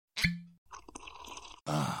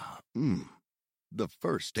Ah, the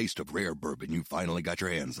first taste of rare bourbon you finally got your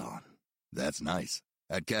hands on. That's nice.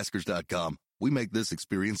 At Caskers.com, we make this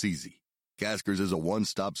experience easy. Caskers is a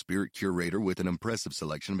one-stop spirit curator with an impressive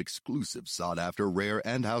selection of exclusive, sought-after, rare,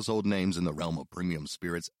 and household names in the realm of premium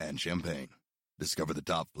spirits and champagne. Discover the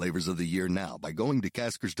top flavors of the year now by going to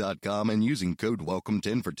Caskers.com and using code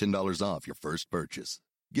WELCOME10 for $10 off your first purchase.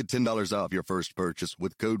 Get $10 off your first purchase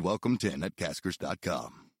with code WELCOME10 at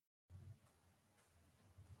Caskers.com.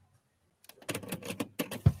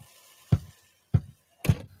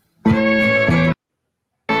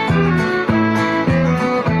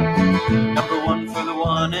 Number one for the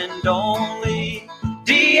one and only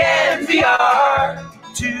DNVR.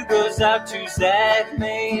 2 goes out to Zach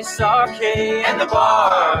Mace, RK, and the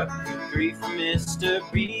bar. 3 for Mr.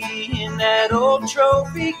 B in that old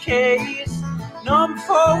trophy case. Number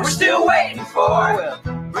 4 we're still waiting for. Well,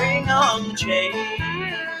 bring on the chase.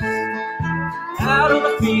 Out on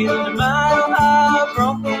the field, a mile high,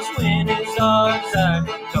 Broncos win is our desire.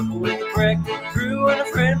 Couple with a breakfast crew and a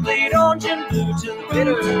friendly orange and blue till the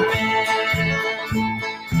bitter end.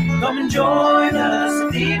 Come and join us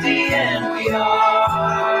at the DNVR.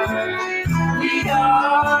 We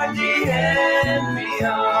are DNVR.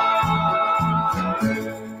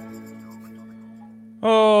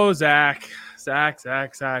 Oh, Zach.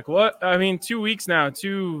 What? 2 weeks now,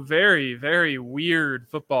 2 very, very weird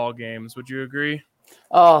football games. Would you agree?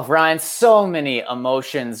 Oh, Ryan, so many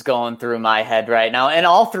emotions going through my head right now and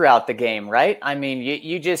all throughout the game, right? I mean,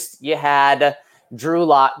 you had Drew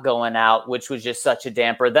Lock going out, which was just such a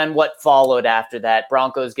damper. Then what followed after that?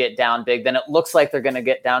 Broncos get down big. Then it looks like they're going to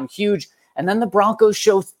get down huge. And then the Broncos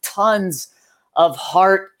show tons of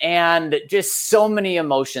heart and just so many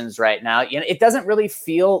emotions right now. You know, it doesn't really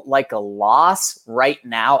feel like a loss right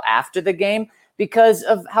now after the game because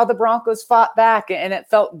of how the Broncos fought back, and it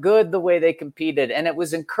felt good the way they competed, and it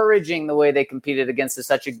was encouraging the way they competed against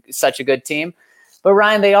such a good team. But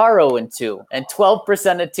Ryan, they are 0-2, and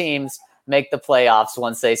 12% of teams make the playoffs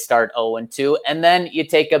once they start 0-2, and then you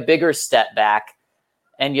take a bigger step back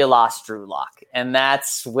and you lost Drew Lock. And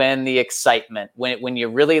that's when the excitement, when you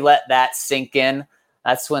really let that sink in,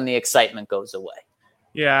 that's when the excitement goes away.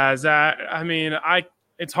 Yeah, Zach,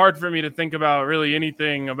 it's hard for me to think about really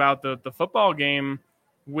anything about the football game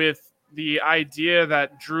with the idea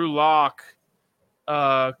that Drew Lock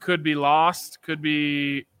could be lost, could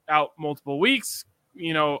be out multiple weeks.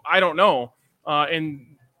 You know, I don't know. And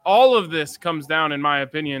all of this comes down, in my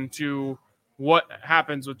opinion, to what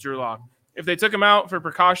happens with Drew Lock. If they took him out for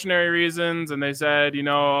precautionary reasons and they said, you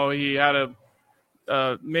know, he had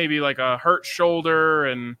maybe like a hurt shoulder,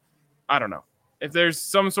 and I don't know. If there's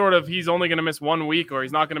some sort of he's only going to miss 1 week or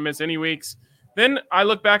he's not going to miss any weeks, then I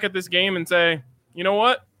look back at this game and say, you know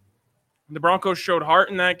what? The Broncos showed heart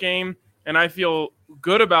in that game, and I feel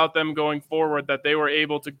good about them going forward that they were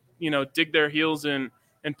able to, you know, dig their heels in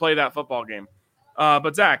and play that football game.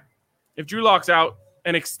 But Zach, if Drew Lock's out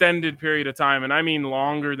an extended period of time, and I mean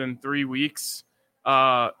longer than 3 weeks,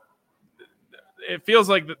 it feels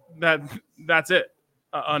like that's it,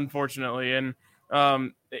 unfortunately. And,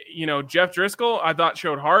 you know, Jeff Driscoll, I thought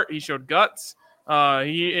showed heart. He showed guts.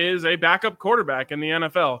 He is a backup quarterback in the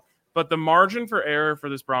NFL. But the margin for error for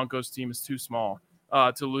this Broncos team is too small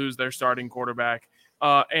to lose their starting quarterback.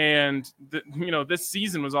 And this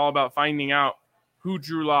season was all about finding out who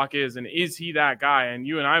Drew Lock is, and is he that guy? And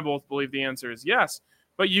you and I both believe the answer is yes.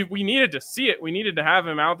 But we needed to see it. We needed to have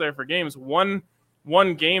him out there for games. One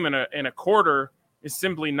game in a quarter is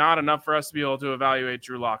simply not enough for us to be able to evaluate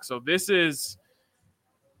Drew Lock. So this is,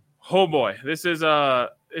 oh boy, this is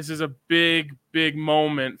a big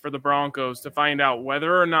moment for the Broncos to find out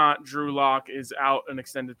whether or not Drew Lock is out an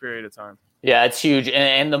extended period of time. Yeah, it's huge.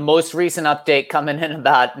 And the most recent update coming in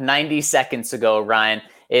about 90 seconds ago, Ryan,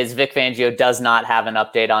 is Vic Fangio does not have an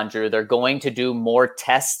update on Drew. They're going to do more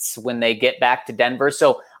tests when they get back to Denver.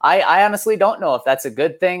 So I honestly don't know if that's a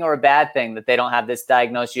good thing or a bad thing that they don't have this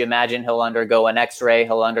diagnosis. You imagine he'll undergo an X-ray,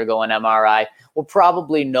 he'll undergo an MRI. We'll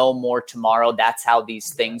probably know more tomorrow. That's how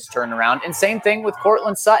these things turn around. And same thing with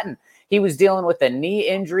Courtland Sutton. He was dealing with a knee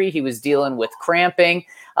injury. He was dealing with cramping.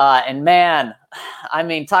 And man, I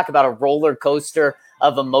mean, talk about a roller coaster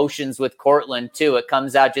of emotions with Courtland too. It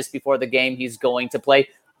comes out just before the game he's going to play.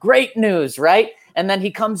 Great news, right? And then he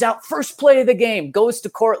comes out first play of the game, goes to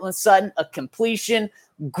Courtland Sutton, a completion.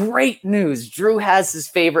 Great news. Drew has his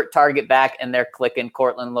favorite target back, and they're clicking.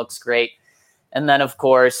 Courtland looks great. And then, of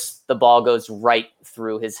course, the ball goes right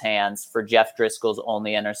through his hands for Jeff Driscoll's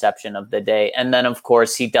only interception of the day. And then, of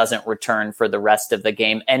course, he doesn't return for the rest of the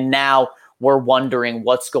game. And now we're wondering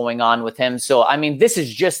what's going on with him. So, I mean, this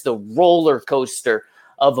is just the roller coaster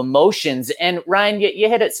of emotions. And Ryan, you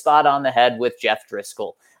hit it spot on the head with Jeff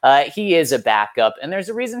Driscoll. He is a backup, and there's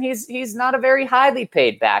a reason he's not a very highly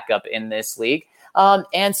paid backup in this league.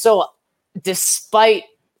 And so despite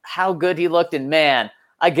how good he looked, and man,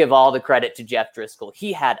 I give all the credit to Jeff Driscoll.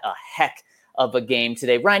 He had a heck of a game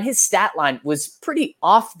today. Ryan, his stat line was pretty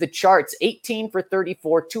off the charts. 18 for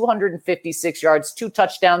 34, 256 yards, 2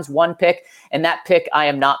 touchdowns, 1 pick. And that pick I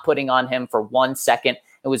am not putting on him for 1 second.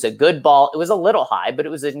 It was a good ball. It was a little high, but it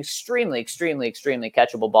was an extremely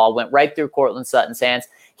catchable ball. Went right through Courtland Sutton's hands.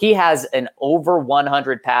 He has an over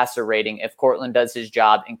 100 passer rating if Courtland does his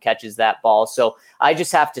job and catches that ball. So I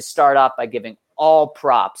just have to start off by giving all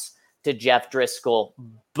props to Jeff Driscoll.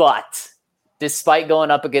 But despite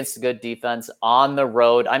going up against a good defense on the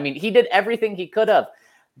road, I mean, he did everything he could have.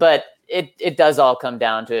 But it does all come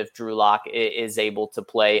down to if Drew Lock is able to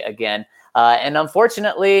play again. And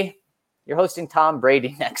unfortunately, you're hosting Tom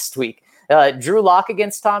Brady next week. Drew Lock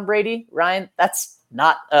against Tom Brady, Ryan, that's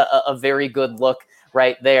not a very good look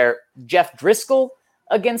right there. Jeff Driscoll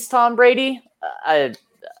against Tom Brady, I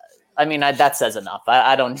mean, that says enough.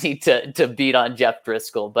 I don't need to beat on Jeff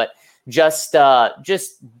Driscoll, but just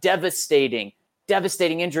devastating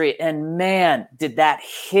injury. And man, did that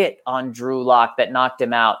hit on Drew Lock that knocked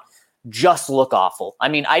him out just look awful. I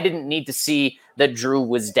mean, I didn't need to see that Drew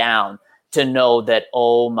was down to know that,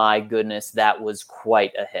 oh my goodness, that was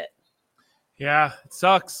quite a hit. Yeah, it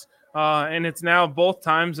sucks. And it's now both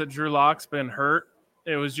times that Drew Lock's been hurt.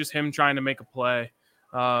 It was just him trying to make a play.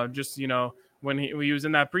 When he was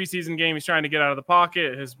in that preseason game, he's trying to get out of the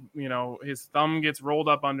pocket. His thumb gets rolled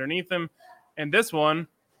up underneath him. And this one,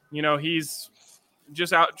 he's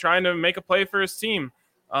just out trying to make a play for his team.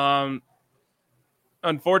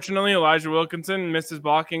 Unfortunately, Elijah Wilkinson missed his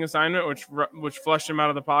blocking assignment, which flushed him out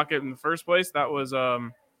of the pocket in the first place. That was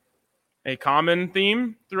a common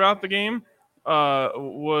theme throughout the game,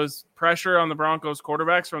 was pressure on the Broncos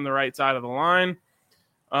quarterbacks from the right side of the line.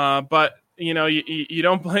 But you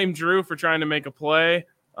don't blame Drew for trying to make a play.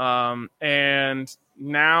 And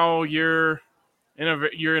now you're in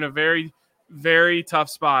a very, very tough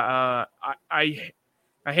spot.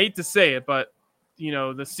 I hate to say it, but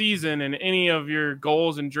the season and any of your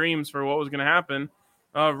goals and dreams for what was going to happen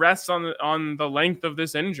rests on the length of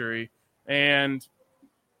this injury. And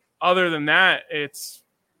other than that, it's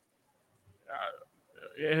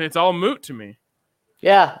all moot to me.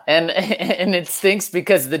 Yeah, and it stinks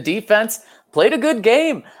because the defense played a good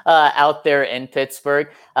game out there in Pittsburgh.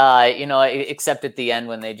 Except at the end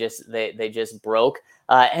when they just broke.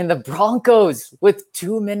 And the Broncos, with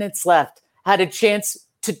 2 minutes left, had a chance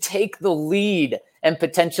to take the lead and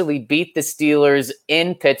potentially beat the Steelers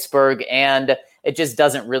in Pittsburgh. And it just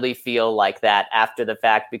doesn't really feel like that after the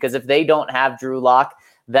fact, because if they don't have Drew Lock,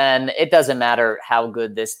 then it doesn't matter how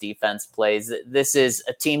good this defense plays. This is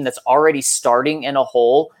a team that's already starting in a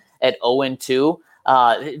hole at 0-2.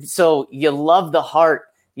 So you love the heart.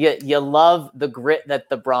 You love the grit that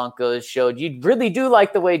the Broncos showed. You really do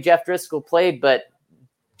like the way Jeff Driscoll played, but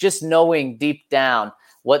just knowing deep down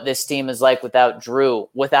what this team is like without Drew,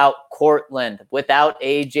 without Courtland, without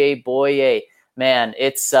AJ Boye, man,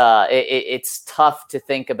 it's tough to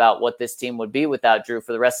think about what this team would be without Drew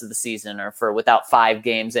for the rest of the season, or without 5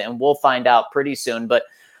 games, and we'll find out pretty soon. But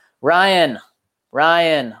Ryan,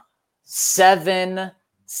 7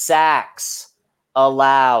 sacks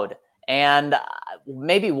allowed, and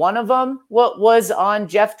maybe one of them was on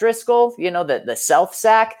Jeff Driscoll, the self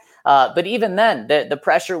sack. But even then, the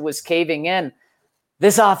pressure was caving in.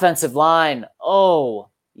 This offensive line, oh,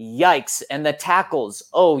 yikes. And the tackles,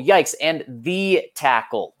 oh, yikes. And the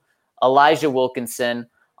tackle, Elijah Wilkinson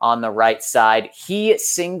on the right side, he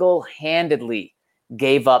single-handedly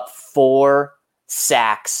gave up 4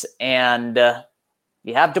 sacks. And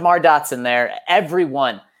you have DeMar Dotson there.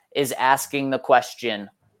 Everyone is asking the question,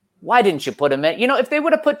 why didn't you put him in? If they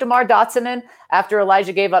would have put DeMar Dotson in after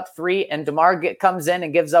Elijah gave up 3 and DeMar comes in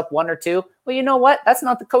and gives up 1 or 2, well, you know what? That's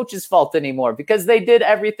not the coach's fault anymore, because they did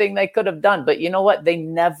everything they could have done. But you know what? They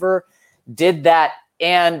never did that.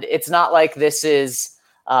 And it's not like this is,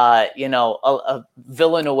 a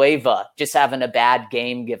Villanueva just having a bad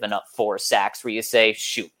game, giving up 4 sacks where you say,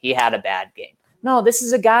 shoot, he had a bad game. No, this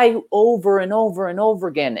is a guy who over and over and over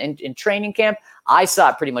again in training camp. I saw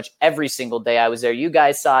it pretty much every single day I was there. You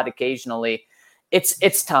guys saw it occasionally.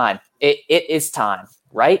 It's time. It is time,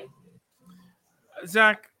 right?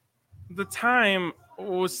 Zach, the time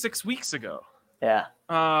was 6 weeks ago. Yeah.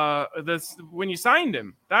 When you signed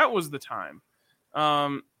him, that was the time.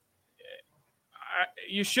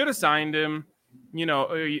 You should have signed him.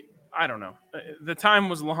 I don't know. The time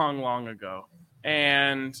was long ago.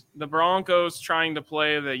 And the Broncos trying to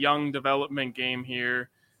play the young development game here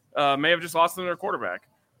may have just lost them their quarterback.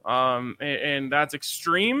 And that's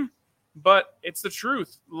extreme, but it's the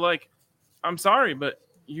truth. Like, I'm sorry, but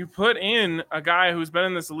you put in a guy who's been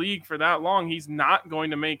in this league for that long, he's not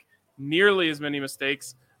going to make nearly as many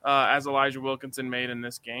mistakes as Elijah Wilkinson made in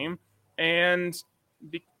this game. And,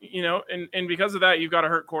 and because of that, you've got a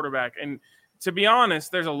hurt quarterback. And to be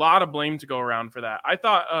honest, there's a lot of blame to go around for that. I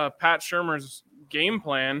thought Pat Shurmur's game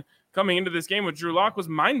plan coming into this game with Drew Lock was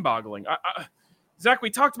mind-boggling. Zach, we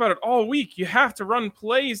talked about it all week. You have to run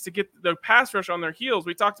plays to get the pass rush on their heels.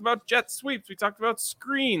 We talked about jet sweeps. We talked about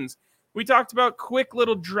screens. We talked about quick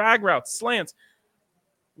little drag routes, slants.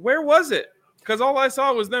 Where was it? Because all I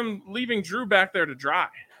saw was them leaving Drew back there to dry.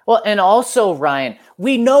 Well, and also, Ryan,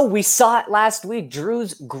 we saw it last week.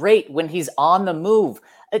 Drew's great when he's on the move.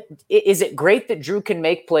 Is it great that Drew can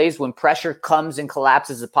make plays when pressure comes and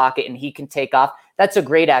collapses the pocket and he can take off? That's a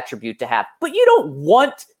great attribute to have. But you don't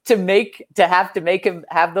want to have to make him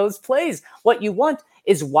have those plays. What you want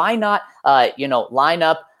is why not, line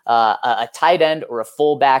up a tight end or a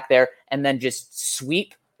fullback there and then just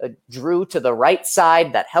sweep Drew to the right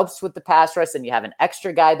side. That helps with the pass rush, and you have an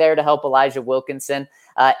extra guy there to help Elijah Wilkinson.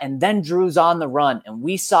 And then Drew's on the run, and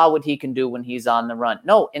we saw what he can do when he's on the run.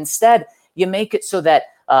 No, instead, you make it so that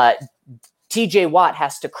TJ Watt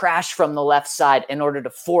has to crash from the left side in order to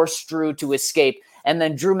force Drew to escape. And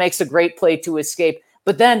then Drew makes a great play to escape.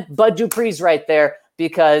 But then Bud Dupree's right there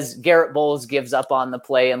because Garrett Bowles gives up on the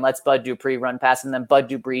play and lets Bud Dupree run past. And then Bud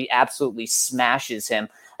Dupree absolutely smashes him.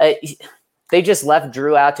 They just left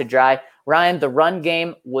Drew out to dry. Ryan, the run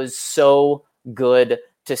game was so good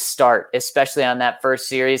to start, especially on that first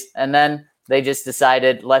series. And then they just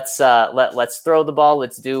decided, let's throw the ball.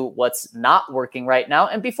 Let's do what's not working right now.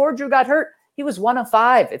 And before Drew got hurt, he was 1 of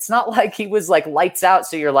 5. It's not like he was like lights out.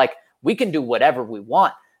 So you're like, we can do whatever we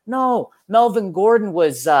want. No, Melvin Gordon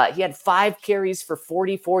was, he had 5 carries for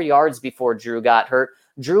 44 yards before Drew got hurt.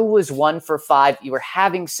 Drew was 1 for 5. You were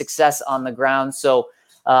having success on the ground. So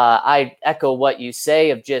I echo what you say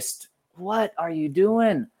of just, what are you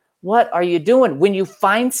doing? What are you doing? When you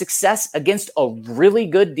find success against a really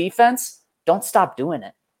good defense, don't stop doing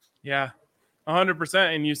it. Yeah,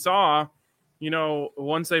 100%. And you saw,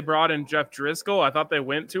 once they brought in Jeff Driscoll, I thought they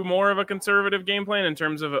went to more of a conservative game plan in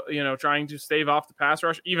terms of, trying to stave off the pass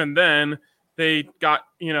rush. Even then, they got,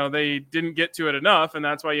 they didn't get to it enough, and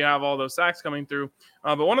that's why you have all those sacks coming through.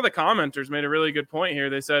 But one of the commenters made a really good point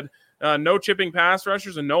here. They said, no chipping pass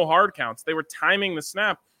rushers and no hard counts. They were timing the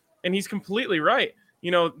snap, and he's completely right.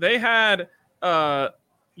 They had,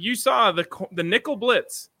 you saw the nickel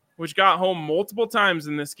blitz, which got home multiple times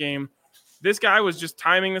in this game. This guy was just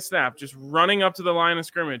timing the snap, just running up to the line of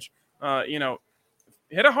scrimmage. Hit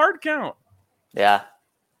a hard count. Yeah.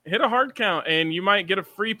 Hit a hard count, and you might get a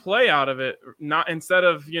free play out of it. Not instead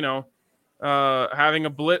of, having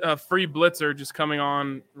a free blitzer just coming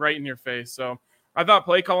on right in your face. So I thought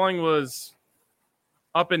play calling was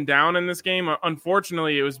up and down in this game.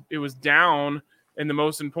 Unfortunately, it was down in the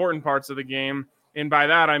most important parts of the game. And by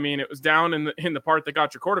that, I mean, it was down in the part that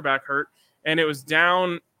got your quarterback hurt. And it was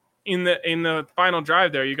down in the final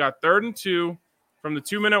drive there. You got 3rd and 2 from the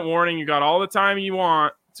 2-minute warning. You got all the time you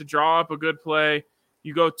want to draw up a good play.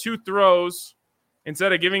 You go 2 throws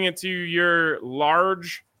instead of giving it to your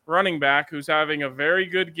large running back who's having a very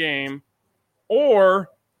good game, or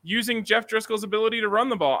using Jeff Driscoll's ability to run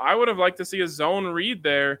the ball. I would have liked to see a zone read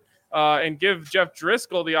there and give Jeff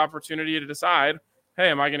Driscoll the opportunity to decide, hey,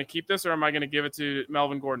 am I going to keep this or am I going to give it to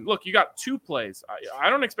Melvin Gordon? Look, you got 2 plays. I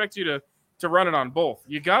don't expect you to run it on both.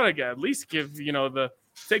 You got to at least give,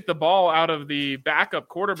 take the ball out of the backup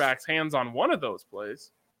quarterback's hands on one of those plays.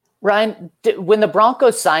 Ryan, when the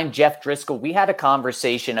Broncos signed Jeff Driscoll, we had a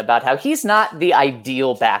conversation about how he's not the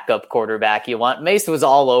ideal backup quarterback you want. Mace was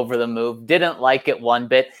all over the move, didn't like it one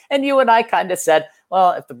bit. And you and I kind of said,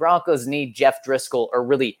 well, if the Broncos need Jeff Driscoll or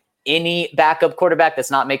really any backup quarterback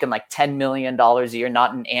that's not making like $10 million a year,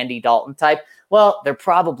 not an Andy Dalton type, well, they're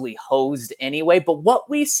probably hosed anyway. But what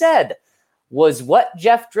we said was what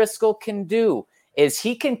Jeff Driscoll can do is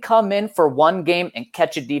he can come in for one game and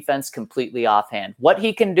catch a defense completely offhand. What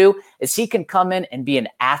he can do is he can come in and be an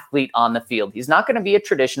athlete on the field. He's not going to be a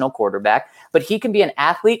traditional quarterback, but he can be an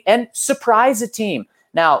athlete and surprise a team.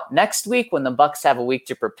 Now, next week when the Bucs have a week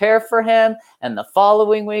to prepare for him, and the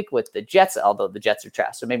following week with the Jets, although the Jets are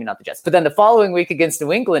trash, so maybe not the Jets, but then the following week against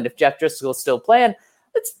New England, if Jeff Driscoll is still playing,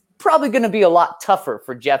 it's probably going to be a lot tougher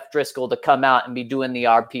for Jeff Driscoll to come out and be doing the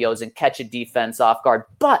RPOs and catch a defense off guard.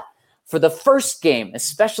 But for the first game,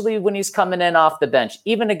 especially when he's coming in off the bench,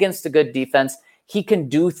 even against a good defense, he can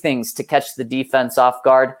do things to catch the defense off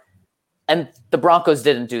guard. And the Broncos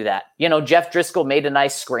didn't do that. Jeff Driscoll made a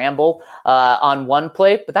nice scramble on one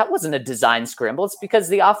play, but that wasn't a design scramble. It's because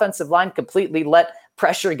the offensive line completely let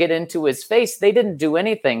pressure get into his face. They didn't do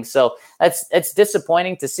anything. So it's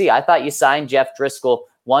disappointing to see. I thought you signed Jeff Driscoll,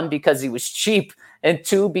 one, because he was cheap, and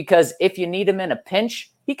two, because if you need him in a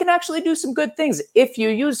pinch, he can actually do some good things if you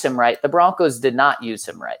use him right. The Broncos did not use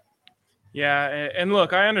him right. Yeah, and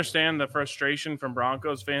look, I understand the frustration from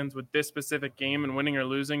Broncos fans with this specific game and winning or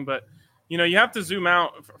losing, but you have to zoom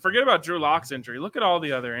out. Forget about Drew Lock's injury. Look at all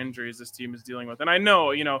the other injuries this team is dealing with. And I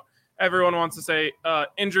know, everyone wants to say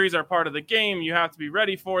injuries are part of the game. You have to be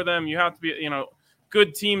ready for them. You have to be,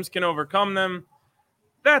 good teams can overcome them.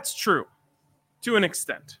 That's true to an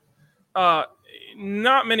extent.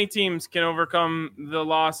 Not many teams can overcome the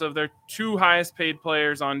loss of their two highest paid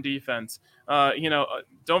players on defense.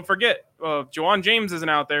 Don't forget, Juwan James isn't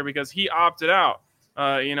out there because he opted out.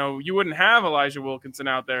 You wouldn't have Elijah Wilkinson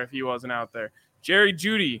out there if he wasn't out there. Jerry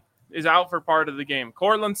Jeudy is out for part of the game.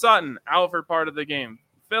 Cortland Sutton out for part of the game.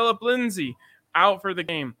 Phillip Lindsay out for the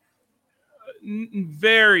game.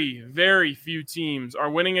 Very, very few teams are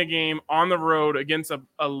winning a game on the road against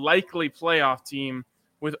a likely playoff team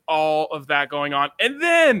with all of that going on. And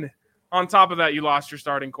then on top of that, you lost your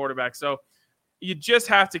starting quarterback. So you just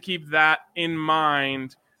have to keep that in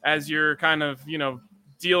mind as you're kind of,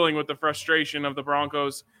 dealing with the frustration of the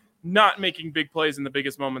Broncos not making big plays in the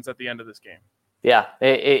biggest moments at the end of this game. Yeah,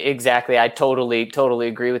 exactly. I totally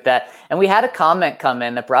agree with that. And we had a comment come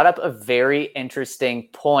in that brought up a very interesting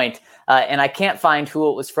point. And I can't find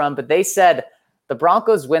who it was from, but they said the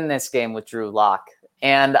Broncos win this game with Drew Lock.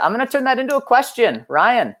 And I'm going to turn that into a question.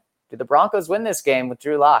 Ryan, do the Broncos win this game with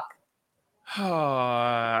Drew Lock?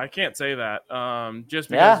 I can't say that. Just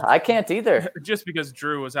because, yeah, I can't either. Just because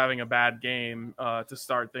Drew was having a bad game to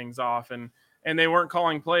start things off, and they weren't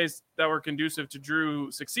calling plays that were conducive to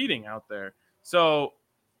Drew succeeding out there. So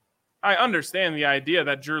I understand the idea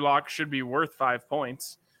that Drew Lock should be worth 5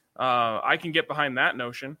 points. I can get behind that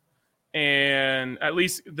notion. And at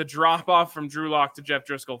least the drop off from Drew Lock to Jeff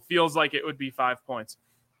Driscoll feels like it would be 5 points.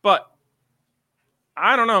 But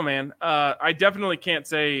I don't know, man. I definitely can't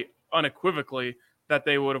say unequivocally that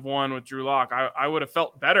they would have won with Drew Lock. I would have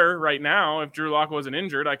felt better right now if Drew Lock wasn't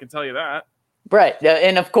injured. I can tell you that. Right.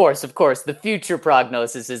 And of course, the future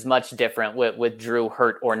prognosis is much different with Drew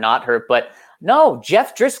hurt or not hurt. But no,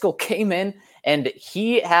 Jeff Driscoll came in and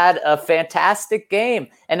he had a fantastic game.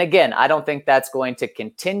 And again, I don't think that's going to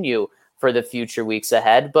continue for the future weeks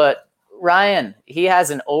ahead. But Ryan, he has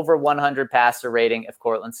an over 100 passer rating if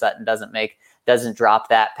Cortland Sutton doesn't drop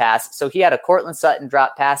that pass. So he had a Cortland Sutton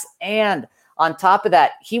drop pass. And on top of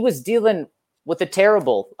that, he was dealing with a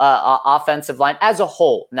terrible offensive line as a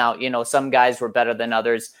whole. Now, some guys were better than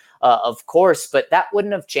others, of course, but that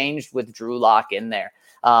wouldn't have changed with Drew Lock in there.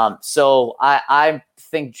 So I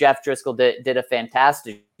think Jeff Driscoll did a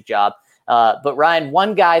fantastic job. But Ryan,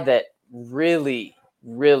 one guy that really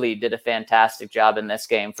did a fantastic job in this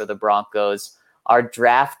game for the Broncos, our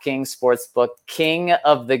DraftKings Sportsbook king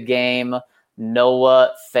of the game,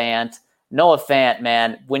 Noah Fant. Noah Fant,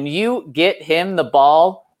 man, when you get him the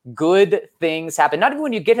ball, good things happen. Not even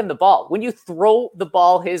when you get him the ball. When you throw the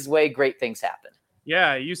ball his way, great things happen.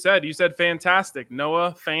 Yeah, you said fantastic.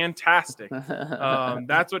 Noah, fantastic.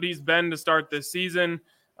 That's what he's been to start this season.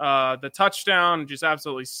 The touchdown just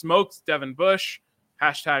absolutely smoked Devin Bush.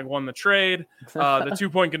 # won the trade. The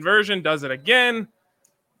 2-point conversion does it again.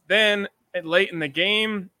 Then late in the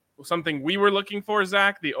game, something we were looking for,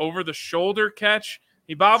 Zach, the over-the-shoulder catch.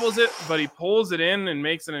 He bobbles it, but he pulls it in and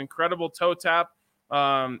makes an incredible toe tap.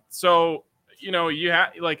 So, you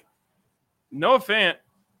have Noah Fant,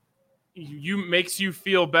 makes you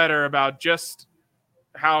feel better about just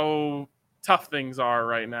how tough things are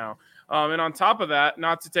right now. And on top of that,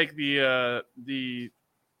 not to take the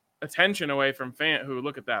attention away from Fant, who,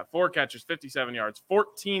 look at that, 4 catches, 57 yards,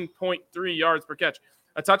 14.3 yards per catch,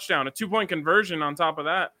 a touchdown, a 2-point conversion on top of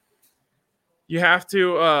that. You have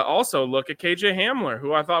to also look at KJ Hamler,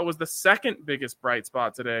 who I thought was the second biggest bright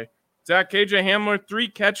spot today. Zach, KJ Hamler, 3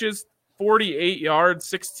 catches, 48 yards,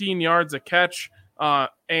 16 yards a catch.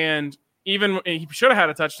 And even he should have had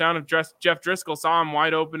a touchdown if Jeff Driscoll saw him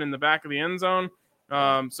wide open in the back of the end zone.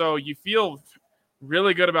 So you feel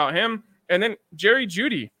really good about him. And then Jerry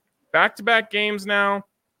Jeudy, back-to-back games now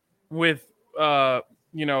with,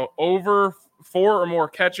 over 4 or more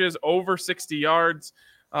catches, over 60 yards.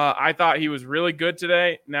 I thought he was really good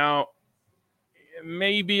today. Now,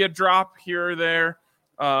 maybe a drop here or there.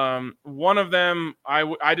 One of them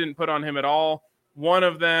I didn't put on him at all. One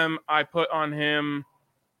of them I put on him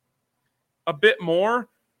a bit more.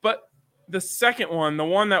 But the second one, the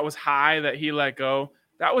one that was high that he let go,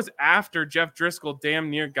 that was after Jeff Driscoll damn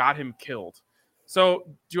near got him killed. So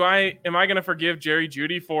am I going to forgive Jerry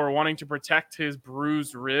Jeudy for wanting to protect his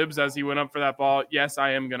bruised ribs as he went up for that ball? Yes,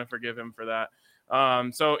 I am going to forgive him for that.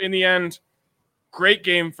 So in the end, great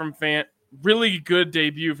game from Fant, really good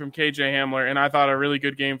debut from KJ Hamler, and I thought a really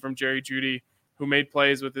good game from Jerry Jeudy, who made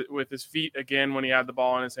plays with his feet again when he had the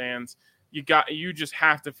ball in his hands. You just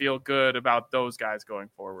have to feel good about those guys going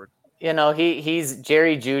forward. He's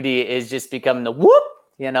Jerry Jeudy is just becoming the whoop,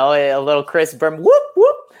 a little Chris Berman whoop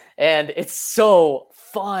whoop, and it's so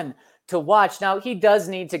fun to watch. Now he does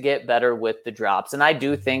need to get better with the drops, and I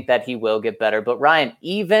do think that he will get better. But Ryan,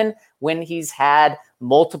 even when he's had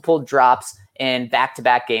multiple drops in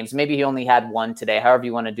back-to-back games, maybe he only had one today, however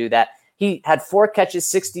you want to do that. He had 4 catches,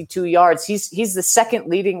 62 yards. He's the second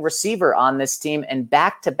leading receiver on this team in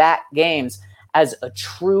back-to-back games as a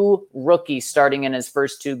true rookie starting in his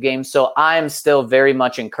first 2 games. So I'm still very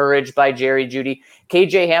much encouraged by Jerry Jeudy.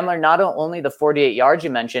 KJ Hamler, not only the 48 yards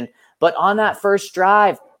you mentioned, but on that first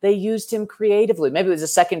drive, they used him creatively. Maybe it was a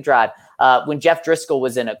second drive when Jeff Driscoll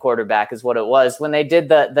was in at quarterback is what it was, when they did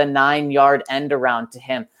the 9-yard end around to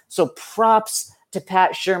him. So props to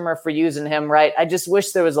Pat Shurmur for using him right. I just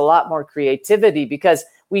wish there was a lot more creativity, because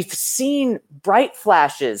we've seen bright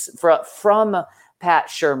flashes from Pat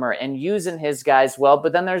Shurmur and using his guys well.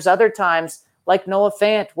 But then there's other times like Noah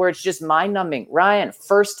Fant where it's just mind-numbing. Ryan,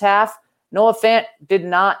 first half, Noah Fant did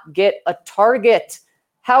not get a target.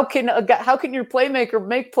 How can your playmaker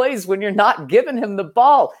make plays when you're not giving him the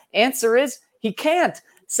ball? Answer is he can't.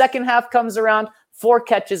 Second half comes around, 4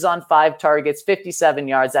 catches on 5 targets, 57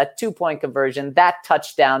 yards, that 2-point conversion, that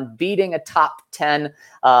touchdown, beating a top 10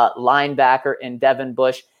 linebacker in Devin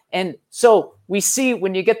Bush. And so we see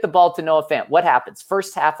when you get the ball to Noah Fant, what happens?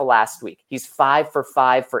 First half of last week, he's 5 for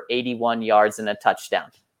 5 for 81 yards and a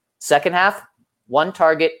touchdown. Second half, 1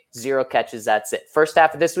 target, 0 catches, that's it. First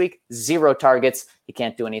half of this week, 0 targets, he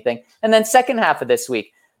can't do anything. And then second half of this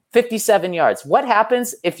week, 57 yards. What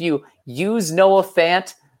happens if you use Noah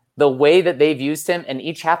Fant the way that they've used him in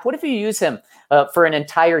each half? What if you use him for an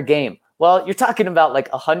entire game? Well, you're talking about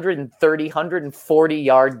like 130,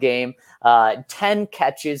 140-yard game, 10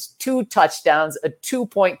 catches, 2 touchdowns, a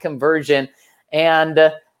 2-point conversion.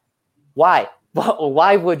 And why?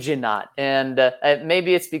 Why would you not? And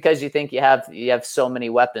maybe it's because you think you have so many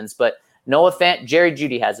weapons. But Noah Fant, Jerry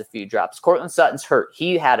Jeudy has a few drops. Courtland Sutton's hurt.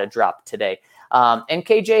 He had a drop today. And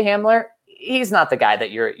KJ Hamler, he's not the guy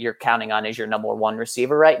that you're counting on as your number 1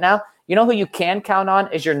 receiver right now. You know who you can count on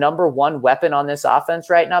as your number 1 weapon on this offense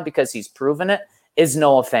right now, because he's proven it, is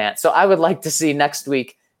Noah Fant. So I would like to see next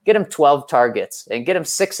week, get him 12 targets and get him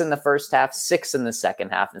 6 in the first half, 6 in the second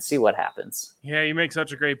half, and see what happens. Yeah, you make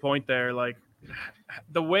such a great point there. Like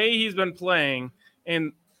the way he's been playing,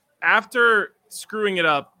 and after screwing it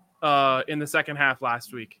up in the second half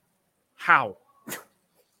last week, how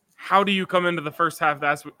do you come into the first half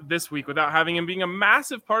this week without having him being a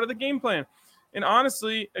massive part of the game plan? And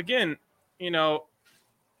honestly, again, I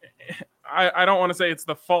don't want to say it's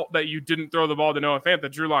the fault that you didn't throw the ball to Noah Fant,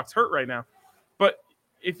 that Drew Lock's hurt right now. But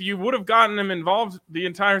if you would have gotten him involved, the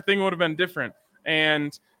entire thing would have been different.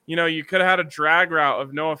 And, you could have had a drag route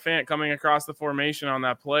of Noah Fant coming across the formation on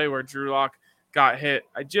that play where Drew Lock got hit.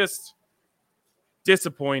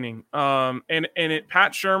 Disappointing. Pat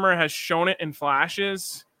Shurmur has shown it in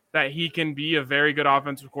flashes that he can be a very good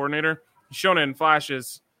offensive coordinator. He's shown it in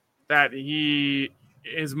flashes that he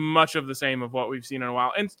is much of the same of what we've seen in a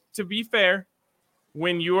while. And to be fair,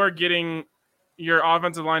 when your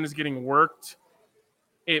offensive line is getting worked,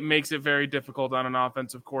 it makes it very difficult on an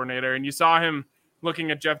offensive coordinator. And you saw him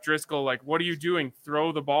looking at Jeff Driscoll like, what are you doing?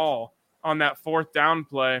 Throw the ball on that 4th down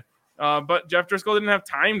play. But Jeff Driscoll didn't have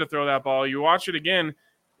time to throw that ball. You watch it again,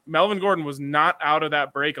 Melvin Gordon was not out of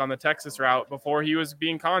that break on the Texas route before he was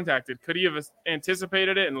being contacted. Could he have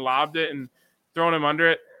anticipated it and lobbed it and thrown him under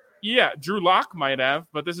it? Yeah, Drew Lock might have,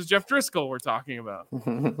 but this is Jeff Driscoll we're talking about.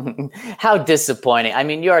 How disappointing. I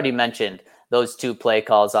mean, you already mentioned those 2 play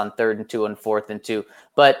calls on 3rd and 2 and 4th and 2.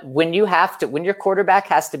 But when your quarterback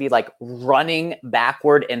has to be like running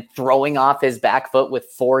backward and throwing off his back foot with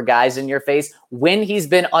 4 guys in your face when he's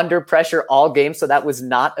been under pressure all game, so that was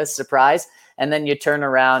not a surprise. And then you turn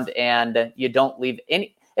around and you don't leave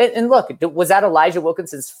any. And look, was that Elijah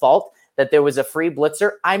Wilkinson's fault that there was a free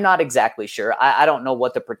blitzer? I'm not exactly sure. I don't know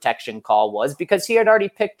what the protection call was, because he had already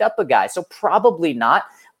picked up a guy. So probably not.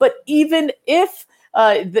 But even if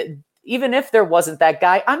there wasn't that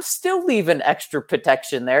guy, I'm still leaving extra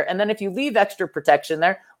protection there. And then if you leave extra protection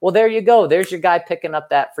there, well, there you go. There's your guy picking up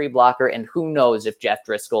that free blocker. And who knows if Jeff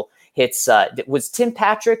Driscoll hits, was Tim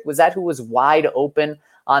Patrick? Was that who was wide open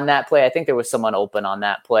on that play? I think there was someone open on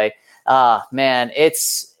that play. Man,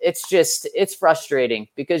 it's frustrating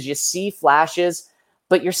because you see flashes,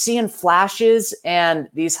 but you're seeing flashes and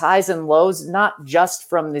these highs and lows, not just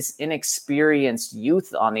from this inexperienced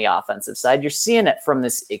youth on the offensive side. You're seeing it from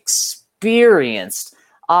this experienced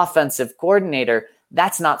offensive coordinator.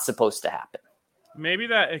 That's not supposed to happen. Maybe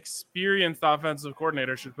that experienced offensive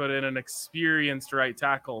coordinator should put in an experienced right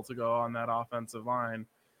tackle to go on that offensive line.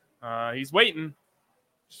 He's waiting.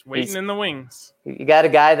 Just waiting in the wings. You got a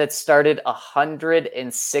guy that started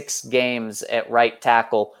 106 games at right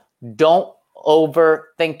tackle. Don't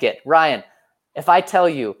overthink it. Ryan, if I tell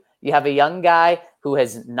you have a young guy who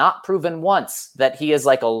has not proven once that he is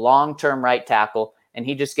like a long-term right tackle, and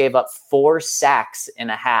he just gave up 4 sacks in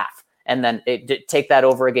a half, and then take that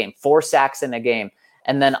over a game, 4 sacks in a game,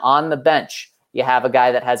 and then on the bench, you have a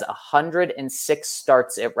guy that has 106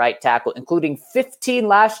 starts at right tackle, including 15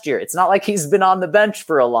 last year. It's not like he's been on the bench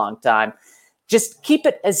for a long time. Just keep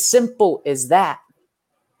it as simple as that.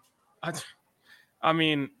 I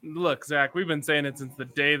mean, look, Zach, we've been saying it since the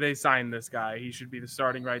day they signed this guy. He should be the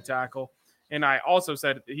starting right tackle. And I also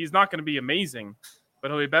said he's not going to be amazing,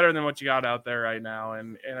 but he'll be better than what you got out there right now.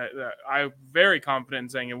 And I'm very confident in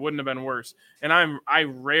saying it wouldn't have been worse. And I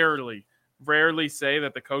rarely say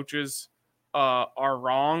that the coaches are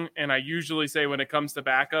wrong. And I usually say when it comes to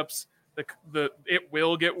backups, it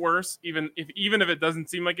will get worse. Even if it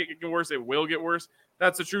doesn't seem like it could get worse, it will get worse.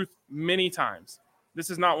 That's the truth many times.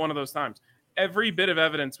 This is not one of those times. Every bit of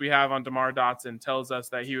evidence we have on DeMar Dotson tells us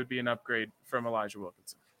that he would be an upgrade from Elijah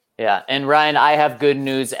Wilkinson. Yeah, and Ryan, I have good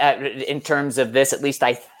news in terms of this. At least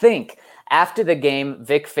I think after the game,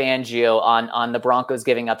 Vic Fangio on the Broncos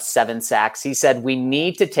giving up 7 sacks, he said we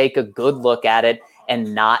need to take a good look at it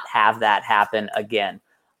and not have that happen again.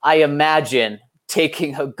 I imagine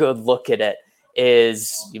taking a good look at it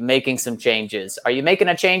is you making some changes. Are you making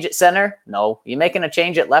a change at center? No. Are you making a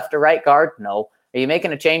change at left or right guard? No. Are you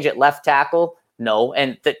making a change at left tackle? No.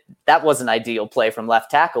 And that wasn't an ideal play from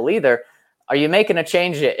left tackle either. Are you making a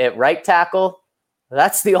change at right tackle?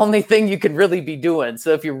 That's the only thing you can really be doing.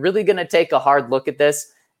 So if you're really going to take a hard look at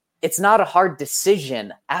this, it's not a hard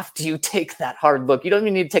decision after you take that hard look. You don't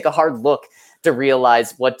even need to take a hard look to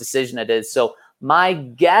realize what decision it is. So my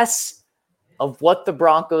guess of what the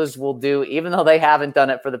Broncos will do, even though they haven't done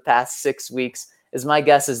it for the past 6 weeks,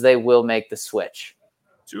 is they will make the switch.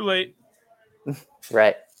 Too late.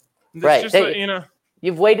 Right. It's right. Just like,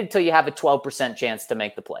 you've waited till you have a 12% chance to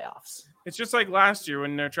make the playoffs. It's just like last year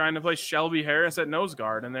when they're trying to play Shelby Harris at nose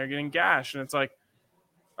guard and they're getting gashed. And it's like,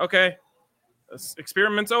 okay, this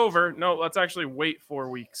experiment's over. No, let's actually wait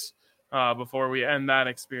 4 weeks before we end that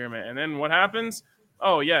experiment. And then what happens?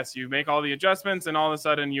 Oh, yes, you make all the adjustments and all of a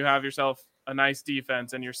sudden you have yourself a nice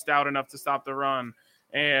defense and you're stout enough to stop the run.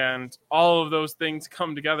 And all of those things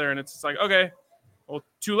come together and it's just like, okay, well,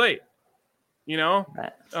 too late.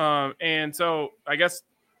 Right. And so I guess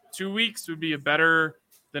 2 weeks would be better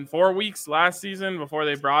than 4 weeks last season before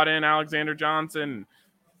they brought in Alexander Johnson,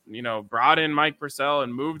 brought in Mike Purcell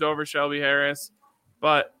and moved over Shelby Harris.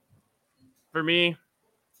 But for me,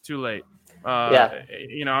 too late.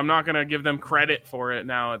 I'm not going to give them credit for it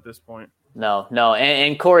now at this point. No.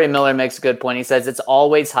 And Corey Miller makes a good point. He says it's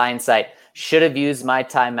always hindsight. Should have used my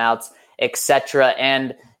timeouts, etc.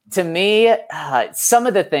 And to me, some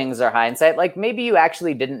of the things are hindsight. Like maybe you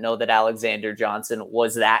actually didn't know that Alexander Johnson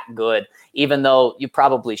was that good, even though you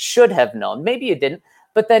probably should have known. Maybe you didn't.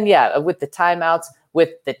 But then, with the timeouts,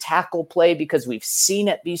 with the tackle play, because we've seen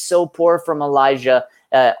it be so poor from Elijah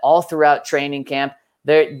all throughout training camp.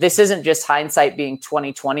 This isn't just hindsight being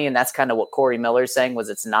 2020, and that's kind of what Corey Miller's saying was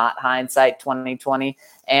it's not hindsight 2020.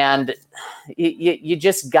 And you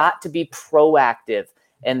just got to be proactive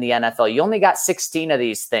in the NFL. You only got 16 of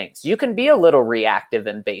these things. You can be a little reactive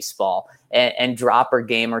in baseball and drop a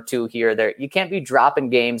game or two here or there. You can't be dropping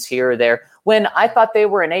games here or there. When I thought they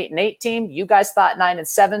were an 8-8 team, you guys thought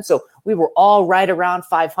 9-7. So we were all right around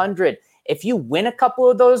 500. If you win a couple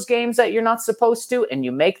of those games that you're not supposed to, and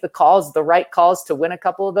you make the right calls to win a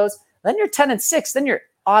couple of those, then you're 10-6. Then you're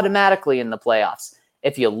automatically in the playoffs.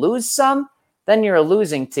 If you lose some, then you're a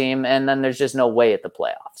losing team, and then there's just no way at the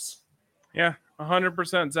playoffs. Yeah.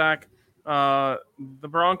 100%, Zach. The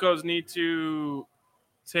Broncos need to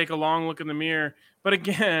take a long look in the mirror. But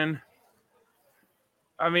again,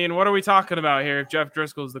 I mean, what are we talking about here if Jeff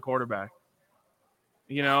Driscoll is the quarterback?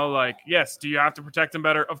 Yes, do you have to protect him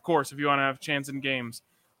better? Of course, if you want to have a chance in games.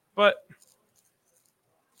 But,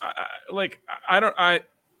 I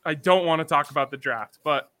don't want to talk about the draft.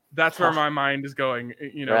 But that's where my mind is going,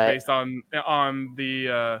 right. Based on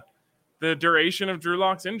the duration of Drew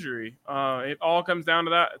Lock's injury. It all comes down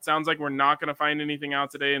to that. It sounds like we're not going to find anything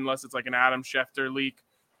out today unless it's like an Adam Schefter leak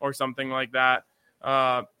or something like that.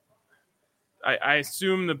 I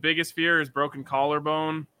assume the biggest fear is broken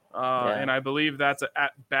collarbone, and I believe that's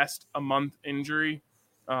at best a month injury.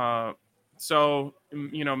 So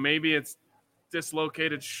maybe it's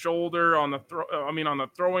dislocated shoulder on the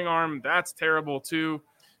throwing arm. That's terrible too.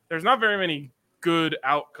 There's not very many good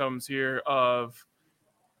outcomes here of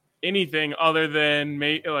anything other than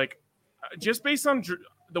just based on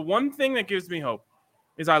the one thing that gives me hope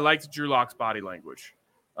is I liked Drew Lock's body language.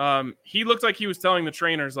 He looked like he was telling the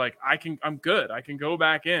trainers, like, I'm good. I can go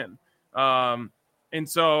back in. And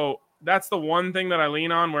so that's the one thing that I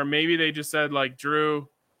lean on, where maybe they just said, like, Drew,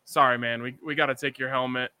 sorry, man, we got to take your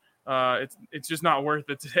helmet. It's just not worth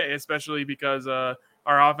it today, especially because our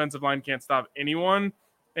offensive line can't stop anyone.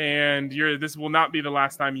 And this will not be the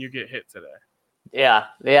last time you get hit today. Yeah.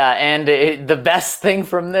 And the best thing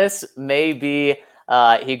from this may be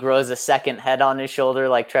he grows a second head on his shoulder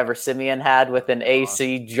like Trevor Siemian had with an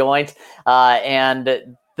AC joint.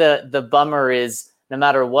 And the bummer is, no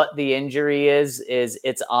matter what the injury is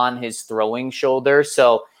it's on his throwing shoulder.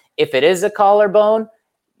 So if it is a collarbone,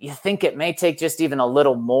 you think it may take just even a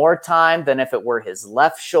little more time than if it were his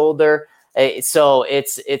left shoulder. So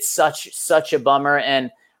it's such a bummer. And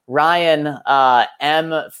Ryan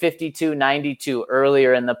M5292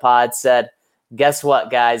 earlier in the pod said, guess what,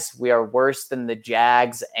 guys? We are worse than the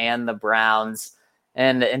Jags and the Browns.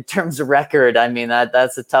 And in terms of record, I mean,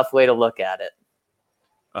 that's a tough way to look at it.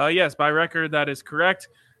 Yes, by record, that is correct.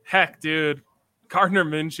 Heck, dude, Gardner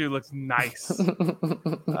Minshew looks nice.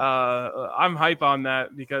 I'm hype on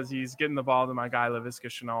that because he's getting the ball to my guy, Laviska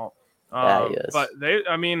Shenault. But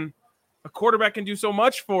a quarterback can do so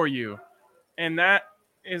much for you. And that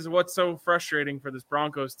is what's so frustrating for this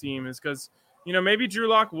Broncos team, is because, maybe Drew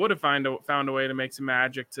Lock would have found a way to make some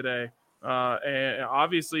magic today. And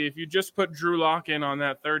obviously, if you just put Drew Lock in on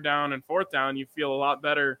that 3rd down and 4th down, you feel a lot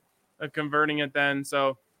better at converting it then.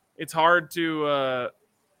 So it's hard to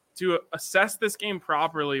assess this game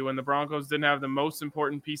properly when the Broncos didn't have the most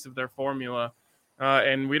important piece of their formula.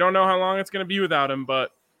 And we don't know how long it's going to be without him,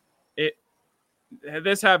 but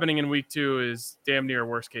this happening in week 2 is damn near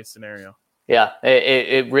worst case scenario. Yeah,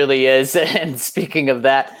 it really is. And speaking of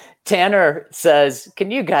that, Tanner says,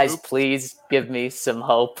 can you guys please give me some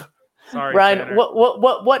hope? Sorry, Ryan, Tanner.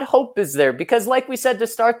 What hope is there? Because like we said to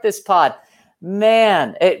start this pod,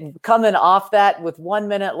 man, coming off that with 1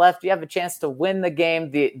 minute left, you have a chance to win the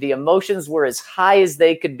game. The emotions were as high as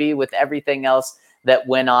they could be with everything else that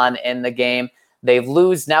went on in the game. They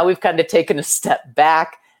lose. Now we've kind of taken a step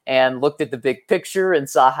back and looked at the big picture and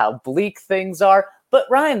saw how bleak things are. But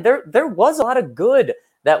Ryan, there was a lot of good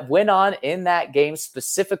that went on in that game,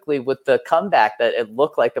 specifically with the comeback that it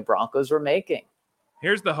looked like the Broncos were making.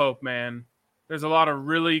 Here's the hope, man. There's a lot of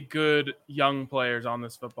really good young players on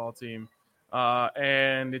this football team.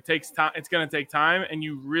 And it takes time. It's going to take time. And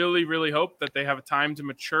you really, really hope that they have a time to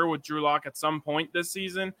mature with Drew Lock at some point this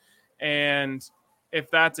season. And if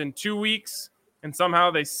that's in 2 weeks and somehow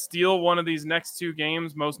they steal one of these next 2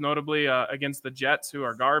 games, most notably against the Jets, who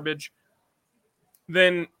are garbage,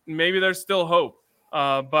 then maybe there's still hope.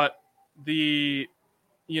 But the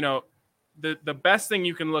best thing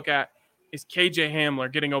you can look at is KJ Hamler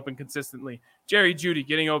getting open consistently, Jerry Jeudy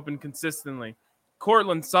getting open consistently,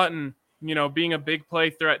 Cortland Sutton, being a big play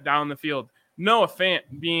threat down the field, Noah Fant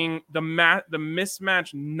being the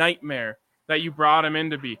mismatch nightmare that you brought him in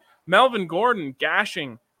to be, Melvin Gordon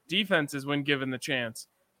gashing defenses when given the chance.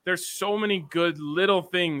 There's so many good little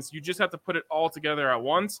things. You just have to put it all together at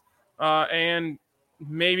once. And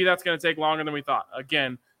maybe that's going to take longer than we thought.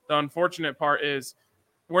 Again, the unfortunate part is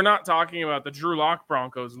we're not talking about the Drew Lock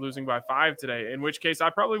Broncos losing by 5 today, in which case I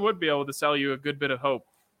probably would be able to sell you a good bit of hope.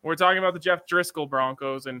 We're talking about the Jeff Driscoll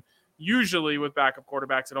Broncos, and usually with backup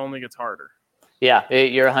quarterbacks, it only gets harder. Yeah,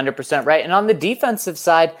 you're 100% right. And on the defensive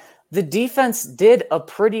side, the defense did a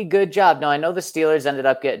pretty good job. Now, I know the Steelers ended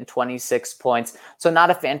up getting 26 points, so not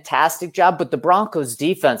a fantastic job, but the Broncos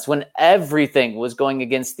defense, when everything was going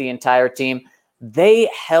against the entire team, they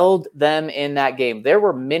held them in that game. There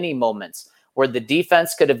were many moments where the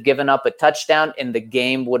defense could have given up a touchdown and the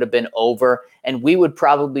game would have been over, and we would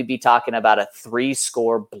probably be talking about a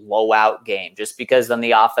 3-score blowout game just because then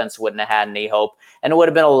the offense wouldn't have had any hope, and it would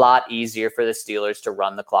have been a lot easier for the Steelers to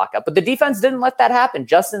run the clock up. But the defense didn't let that happen.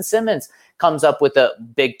 Justin Simmons comes up with a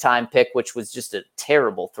big-time pick, which was just a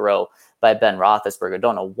terrible throw by Ben Roethlisberger.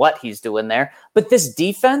 Don't know what he's doing there. But this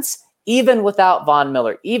defense, even without Von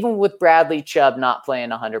Miller, even with Bradley Chubb not playing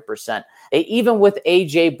 100%, even with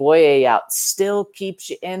A.J. Boye out, still keeps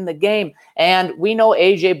you in the game. And we know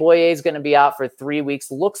A.J. Boye is going to be out for 3 weeks.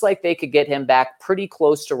 Looks like they could get him back pretty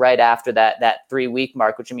close to right after that 3-week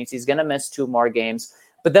mark, which means he's going to miss 2 more games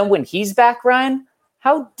But then when he's back, Ryan,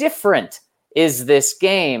 how different is this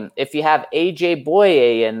game if you have AJ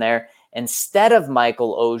Boye in there instead of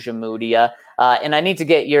Michael Ojemudia? And I need to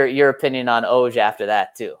get your opinion on Oj after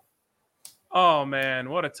that too. Oh man,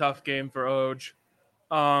 what a tough game for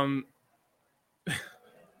Oj.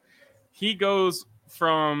 He goes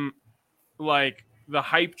from like the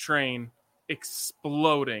hype train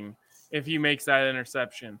exploding if he makes that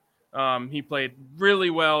interception. He played really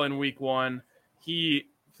well in week 1. He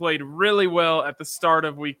played really well at the start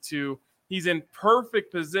of week 2. He's in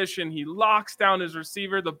perfect position. He locks down his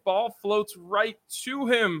receiver. The ball floats right to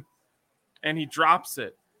him, and he drops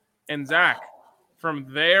it. And Zach, from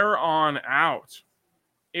there on out,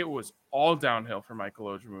 it was all downhill for Michael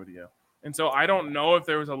Ojemudia. And so I don't know if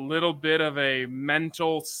there was a little bit of a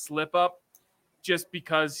mental slip up just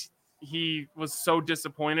because he was so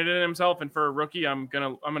disappointed in himself. And for a rookie, I'm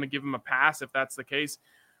gonna give him a pass if that's the case.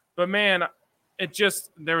 But man,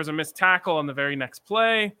 there was a missed tackle on the very next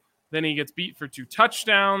play. Then he gets beat for 2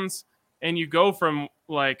 touchdowns, and you go from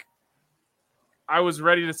like, I was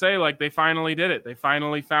ready to say like they finally did it. They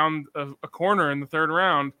finally found a corner in the 3rd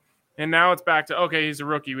round, and now it's back to, okay, he's a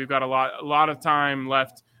rookie. We've got a lot of time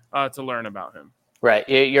left to learn about him. Right,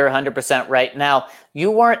 you're 100% right. Now, you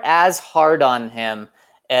weren't as hard on him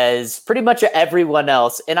as pretty much everyone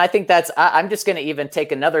else, and I think I'm just going to even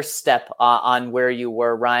take another step on where you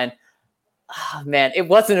were, Ryan. Oh, man, it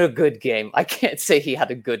wasn't a good game. I can't say he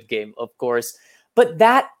had a good game, of course, but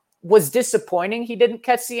that was disappointing. He didn't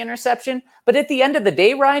catch the interception, but at the end of the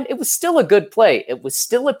day, Ryan, it was still a good play. It was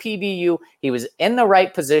still a PBU. He was in the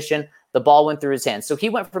right position. The ball went through his hands. So he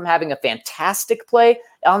went from having a fantastic play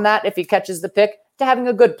on that, if he catches the pick, to having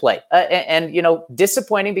a good play. And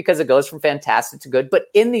disappointing because it goes from fantastic to good, but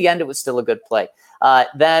in the end, it was still a good play.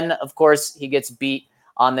 Then, of course, he gets beat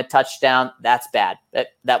on the touchdown. That's bad.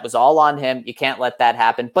 That was all on him. You can't let that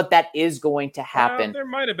happen, but that is going to happen. There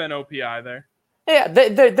might have been OPI there. Yeah,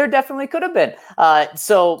 there definitely could have been.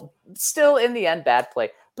 So still in the end, bad play.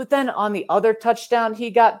 But then on the other touchdown, he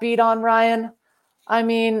got beat on, Ryan. I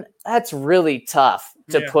mean, that's really tough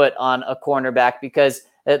to put on a cornerback because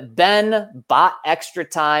Ben bought extra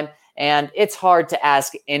time, and it's hard to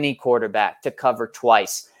ask any quarterback to cover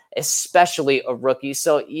twice, especially a rookie.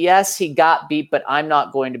 So yes, he got beat, but I'm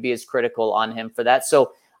not going to be as critical on him for that.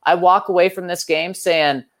 So I walk away from this game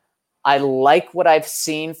saying I like what I've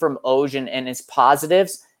seen from Oj and his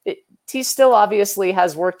positives. He still obviously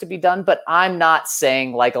has work to be done, but I'm not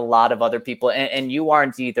saying like a lot of other people, and you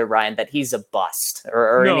aren't either, Ryan, that he's a bust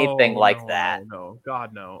or anything like that. No,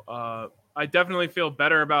 God, no. I definitely feel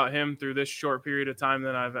better about him through this short period of time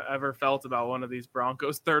than I've ever felt about one of these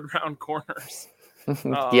Broncos 3rd round corners.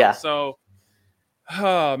 Yeah. So,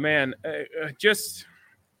 oh man, just,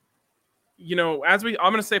 I'm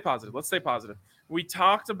going to stay positive. Let's stay positive. We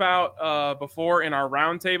talked about before in our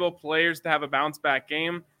roundtable players to have a bounce back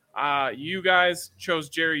game. You guys chose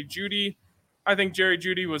Jerry Jeudy. I think Jerry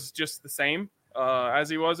Jeudy was just the same as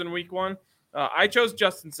he was in week 1. I chose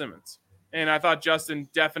Justin Simmons, and I thought Justin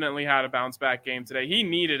definitely had a bounce back game today. He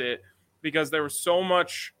needed it because there was so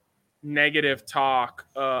much negative talk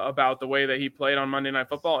about the way that he played on Monday Night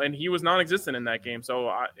Football, and he was non-existent in that game.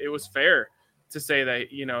 So it was fair to say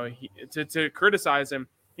that, to criticize him.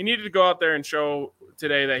 He needed to go out there and show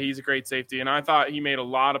today that he's a great safety, and I thought he made a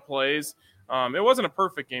lot of plays. It wasn't a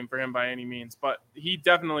perfect game for him by any means, but he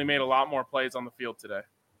definitely made a lot more plays on the field today.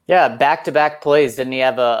 Yeah, back-to-back plays. Didn't he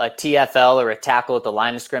have a TFL or a tackle at the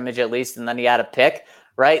line of scrimmage at least, and then he had a pick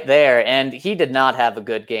right there, and he did not have a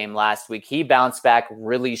good game last week. He bounced back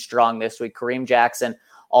really strong this week. Kareem Jackson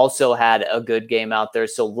also had a good game out there,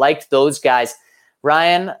 so liked those guys.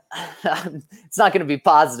 Ryan, it's not going to be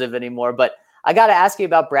positive anymore, but I got to ask you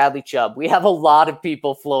about Bradley Chubb. We have a lot of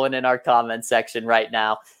people flowing in our comment section right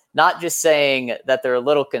now, not just saying that they're a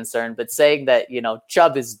little concerned, but saying that,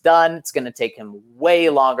 Chubb is done. It's going to take him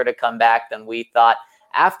way longer to come back than we thought.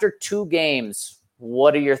 After 2 games,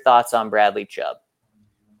 what are your thoughts on Bradley Chubb?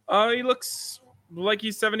 He looks like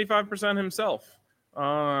he's 75% himself.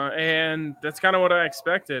 And that's kind of what I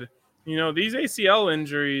expected. These ACL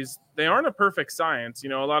injuries, they aren't a perfect science. A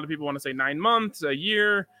lot of people want to say 9 months, a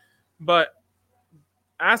year, but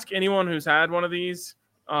ask anyone who's had one of these,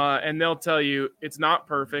 and they'll tell you it's not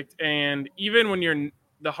perfect. And even when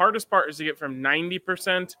the hardest part is to get from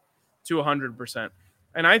 90% to 100%.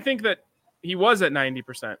 And I think that he was at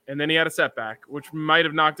 90%, and then he had a setback, which might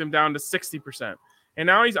have knocked him down to 60%. And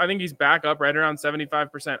now I think he's back up right around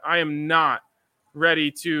 75%. I am not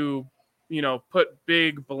ready to, put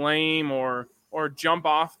big blame or jump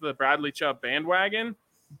off the Bradley Chubb bandwagon.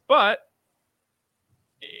 But,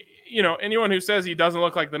 anyone who says he doesn't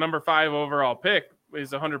look like the number 5 overall pick,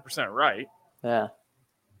 is 100% right. Yeah.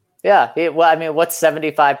 Yeah. What's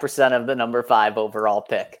 75% of the number 5 overall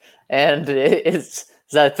pick? And is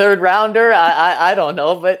that a third rounder? I don't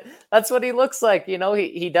know, but that's what he looks like.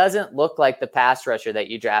 He doesn't look like the pass rusher that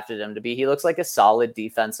you drafted him to be. He looks like a solid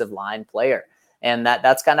defensive line player. And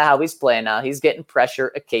that's kind of how he's playing now. He's getting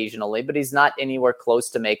pressure occasionally, but he's not anywhere close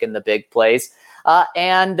to making the big plays.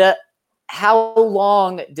 How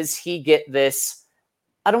long does he get this?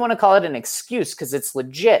 I don't want to call it an excuse because it's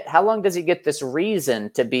legit. How long does he get this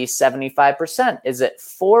reason to be 75%? Is it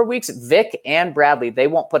 4 weeks? Vic and Bradley, they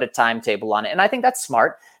won't put a timetable on it. And I think that's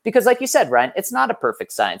smart because like you said, Ryan, it's not a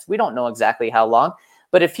perfect science. We don't know exactly how long,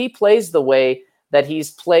 but if he plays the way that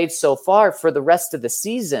he's played so far for the rest of the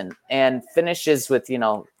season and finishes with,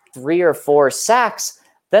 3 or 4 sacks,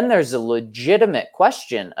 then there's a legitimate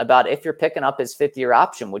question about if you're picking up his 5th-year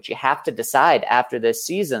option, which you have to decide after this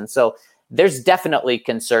season. So there's definitely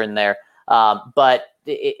concern there. But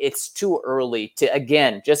it's too early to,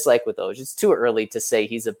 again, just like with those, it's too early to say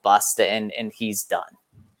he's a bust and he's done.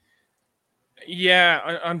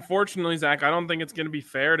 Yeah, unfortunately, Zach, I don't think it's going to be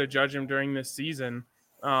fair to judge him during this season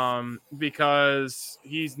because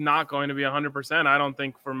he's not going to be 100%, I don't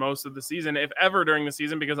think, for most of the season, if ever during the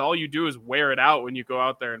season, because all you do is wear it out when you go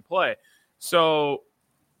out there and play. So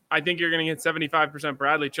I think you're going to get 75%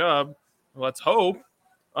 Bradley Chubb, let's hope,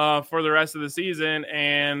 for the rest of the season.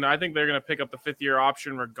 And I think they're going to pick up the 5th-year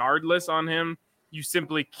option regardless on him. You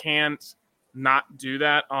simply can't not do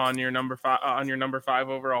that on your number 5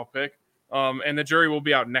 overall pick. And the jury will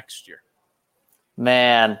be out next year.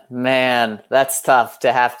 Man, that's tough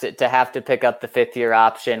to have to pick up the 5th-year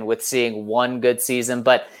option with seeing one good season.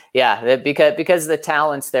 But yeah, because the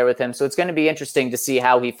talent's there with him. So it's going to be interesting to see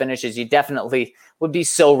how he finishes. You definitely would be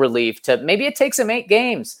so relieved to maybe it takes him 8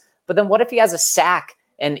 games, but then what if he has a sack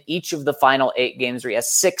in each of the final 8 games where he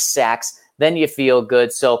has 6 sacks? Then you feel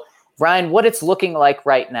good. So Ryan, what it's looking like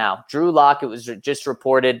right now, Drew Lock, it was just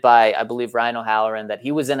reported by, I believe, Ryan O'Halloran that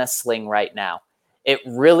he was in a sling right now. It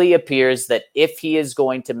really appears that if he is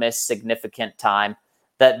going to miss significant time,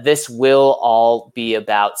 that this will all be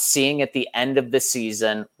about seeing at the end of the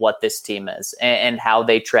season what this team is and how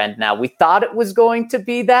they trend. Now, we thought it was going to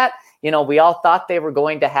be that. We all thought they were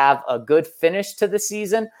going to have a good finish to the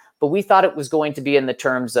season, but we thought it was going to be in the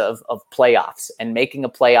terms of playoffs and making a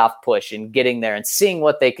playoff push and getting there and seeing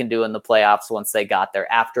what they can do in the playoffs once they got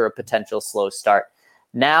there after a potential slow start.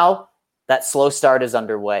 Now that slow start is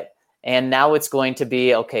underway. And now it's going to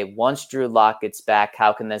be, okay, once Drew Lock gets back,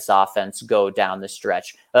 how can this offense go down the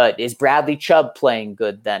stretch? Is Bradley Chubb playing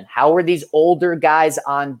good then? How are these older guys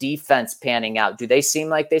on defense panning out? Do they seem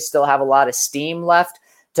like they still have a lot of steam left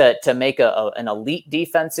to make an elite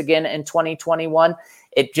defense again in 2021?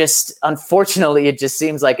 Unfortunately, it just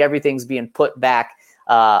seems like everything's being put back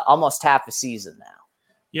almost half a season now.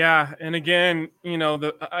 Yeah, and again,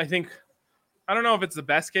 I don't know if it's the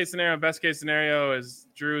best case scenario. Best case scenario is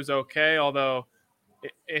Drew's okay, although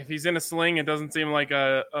if he's in a sling, it doesn't seem like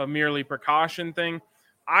a merely precaution thing.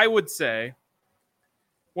 I would say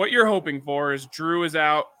what you're hoping for is Drew is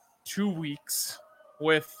out 2 weeks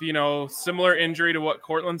with, similar injury to what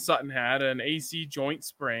Cortland Sutton had, an AC joint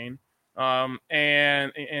sprain.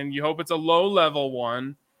 And you hope it's a low level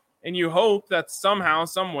one, and you hope that somehow,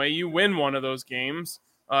 some way you win one of those games.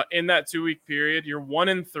 In that 2 week period, you're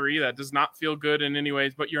 1-3. That does not feel good in any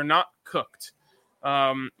ways, but you're not cooked.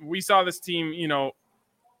 We saw this team,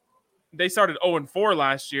 they started 0-4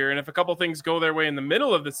 last year. And if a couple things go their way in the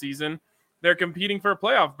middle of the season, they're competing for a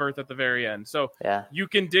playoff berth at the very end. So You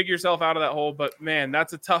can dig yourself out of that hole, but man,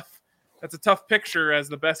 that's a tough picture as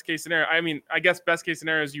the best case scenario. I mean, I guess best case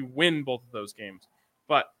scenario is you win both of those games,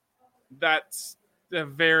 but that's a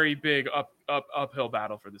very big uphill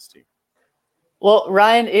battle for this team. Well,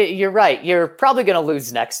 Ryan, you're right. You're probably going to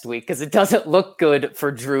lose next week because it doesn't look good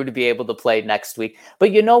for Drew to be able to play next week. But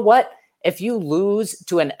you know what? If you lose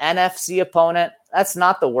to an NFC opponent, that's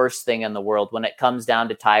not the worst thing in the world when it comes down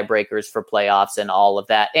to tiebreakers for playoffs and all of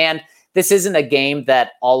that. And this isn't a game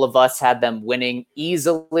that all of us had them winning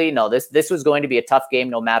easily. No, this was going to be a tough game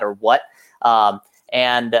no matter what.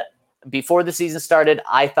 And before the season started,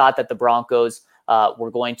 I thought that the Broncos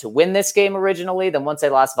were going to win this game originally. Then once they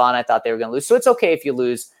lost Vaughn, I thought they were going to lose. So it's okay if you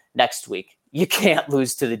lose next week. You can't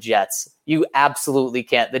lose to the Jets. You absolutely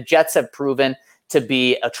can't. The Jets have proven to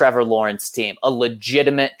be a Trevor Lawrence team, a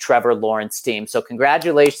legitimate Trevor Lawrence team. So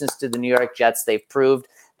congratulations to the New York Jets. They've proved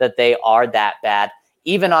that they are that bad.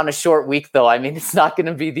 Even on a short week, though, I mean, it's not going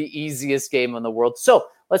to be the easiest game in the world. So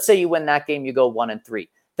let's say you win that game, you go 1-3.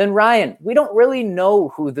 Then, Ryan, we don't really know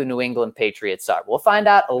who the New England Patriots are. We'll find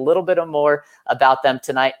out a little bit more about them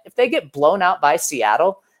tonight. If they get blown out by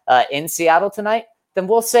Seattle, in Seattle tonight, then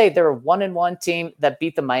we'll say they're a 1-1 team that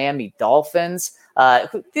beat the Miami Dolphins.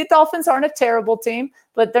 The Dolphins aren't a terrible team,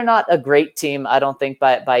 but they're not a great team, I don't think,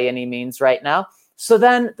 by any means right now. So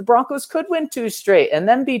then the Broncos could win 2 straight and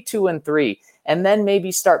then be 2-3 and then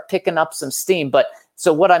maybe start picking up some steam. But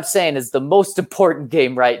so what I'm saying is the most important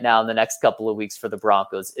game right now in the next couple of weeks for the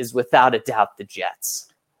Broncos is without a doubt the Jets.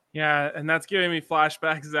 Yeah, and that's giving me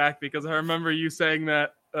flashbacks, Zach, because I remember you saying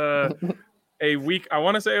that I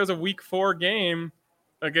want to say it was a week 4 game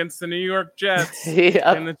against the New York Jets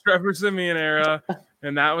in the Trevor Siemian era.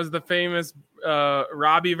 And that was the famous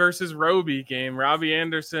Robbie versus Roby game. Robbie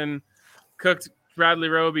Anderson cooked Bradley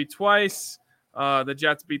Roby twice. The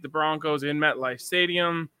Jets beat the Broncos in MetLife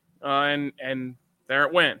Stadium, and there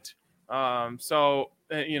it went.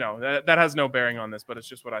 That has no bearing on this, but it's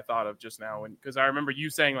just what I thought of just now. Because I remember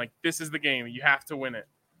you saying, like, this is the game. You have to win it.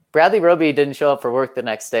 Bradley Roby didn't show up for work the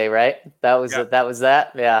next day, right? That was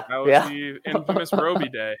that. Yeah. That was the infamous Roby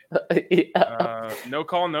day. No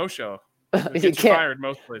call, no show. You fired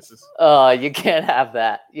most places. You can't have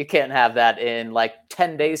that. You can't have that in like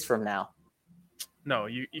 10 days from now. No,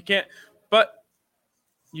 you can't. But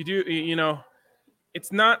you do.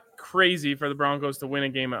 It's not crazy for the Broncos to win a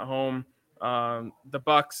game at home. The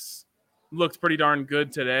Bucs looked pretty darn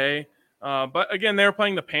good today. But again, they were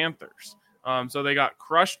playing the Panthers. So they got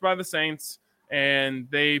crushed by the Saints, and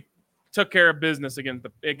they took care of business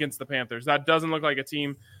against the Panthers. That doesn't look like a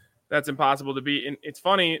team that's impossible to beat. And it's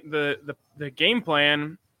funny, the game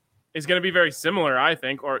plan is going to be very similar, I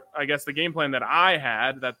think, or I guess the game plan that I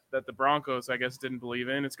had that the Broncos, I guess, didn't believe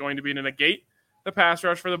in. It's going to be to negate the pass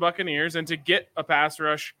rush for the Buccaneers and to get a pass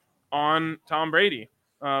rush on Tom Brady,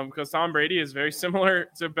 because Tom Brady is very similar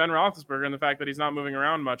to Ben Roethlisberger in the fact that he's not moving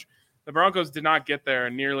around much. The Broncos did not get there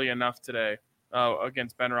nearly enough today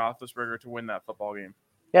against Ben Roethlisberger to win that football game.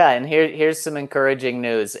 Yeah, and here's some encouraging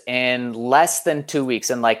news. In less than 2 weeks,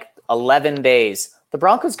 in like 11 days, the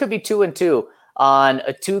Broncos could be 2-2 on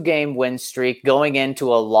a 2-game win streak going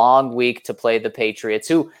into a long week to play the Patriots,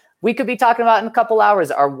 who we could be talking about in a couple hours,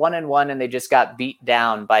 are 1-1, and they just got beat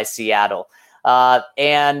down by Seattle.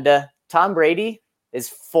 And Tom Brady is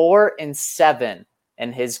 4-7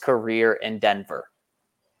 in his career in Denver.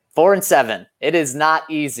 4-7. It is not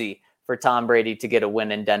easy for Tom Brady to get a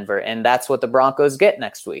win in Denver, and that's what the Broncos get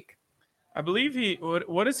next week. I believe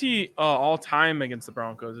what is he all time against the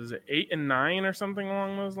Broncos? Is it 8-9 or something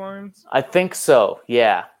along those lines? I think so.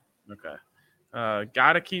 Yeah. Okay.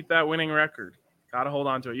 Got to keep that winning record. Got to hold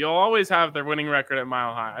on to it. You'll always have their winning record at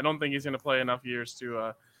Mile High. I don't think he's going to play enough years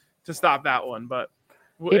to stop that one, but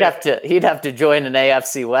he'd have to join an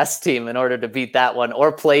AFC West team in order to beat that one,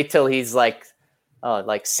 or play till he's like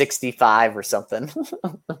 65 or something.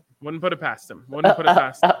 Wouldn't put it past him.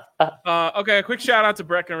 Okay, a quick shout out to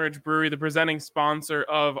Breckenridge Brewery, the presenting sponsor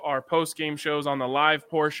of our post-game shows on the live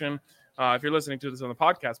portion. If you're listening to this on the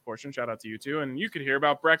podcast portion, shout out to you too. And you could hear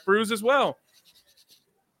about Breck Brews as well.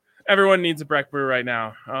 Everyone needs a Breck Brew right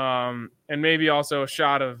now. And maybe also a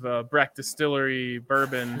shot of Breck Distillery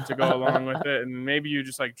bourbon to go along with it. And maybe you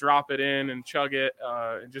just like drop it in and chug it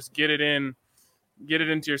and just get it into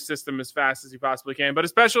your system as fast as you possibly can. But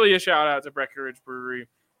especially a shout out to Breckenridge Brewery.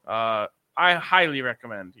 I highly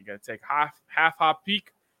recommend you got to take half Hop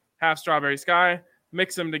Peak, half Strawberry Sky,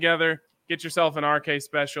 mix them together, get yourself an RK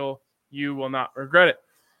special. You will not regret it.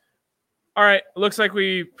 All right, looks like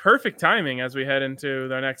perfect timing as we head into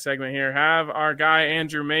the next segment here. Have our guy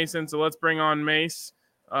Andrew Mason, so let's bring on Mace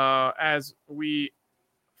as we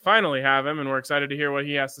finally have him, and we're excited to hear what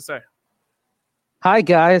he has to say. Hi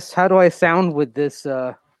guys, how do I sound with this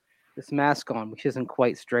mask on, which isn't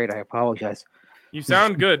quite straight? I apologize. You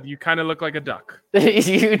sound good. You kind of look like a duck.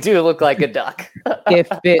 You do look like a duck. If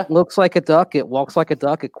it looks like a duck, it walks like a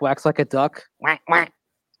duck, it quacks like a duck. Quack, quack.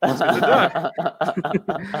 It's a duck.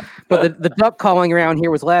 But the duck calling around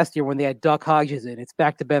here was last year when they had Duck Hodges in. It's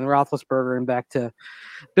back to Ben Roethlisberger and back to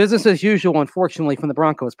business as usual, unfortunately, from the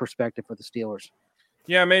Broncos' perspective for the Steelers.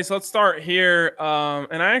 Yeah, Mace, let's start here.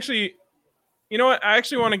 And I actually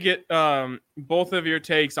want to get both of your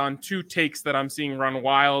takes on 2 takes that I'm seeing run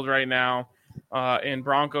wild right now in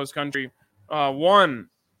Broncos country. One,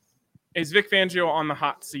 is Vic Fangio on the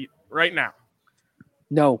hot seat right now?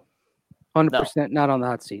 No, 100% not on the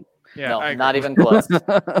hot seat. Yeah, no, not even close.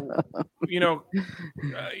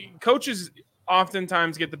 Coaches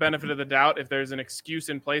oftentimes get the benefit of the doubt if there's an excuse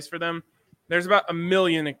in place for them. There's about 1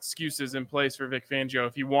 million excuses in place for Vic Fangio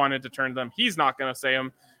if he wanted to turn them. He's not going to say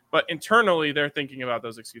them, but internally they're thinking about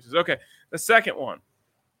those excuses. Okay, the second one.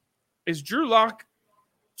 Is Drew Lock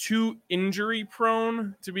too injury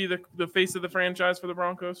prone to be the face of the franchise for the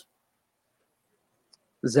Broncos?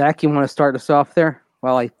 Zach, you want to start us off there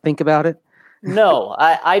while I think about it? No,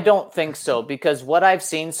 I don't think so, because what I've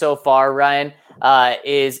seen so far, Ryan,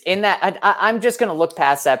 is in that I'm just going to look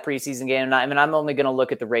past that preseason game. I'm only going to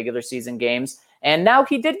look at the regular season games. And now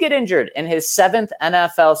he did get injured in his 7th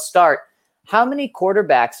NFL start. How many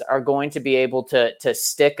quarterbacks are going to be able to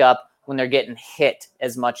stick up when they're getting hit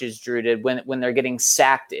as much as Drew did, when they're getting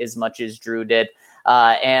sacked as much as Drew did?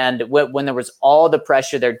 And when there was all the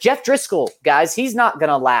pressure there, Jeff Driscoll, guys, he's not going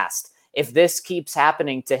to last. If this keeps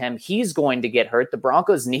happening to him, he's going to get hurt. The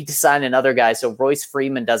Broncos need to sign another guy so Royce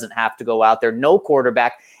Freeman doesn't have to go out there. No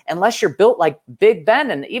quarterback, unless you're built like Big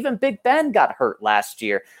Ben, and even Big Ben got hurt last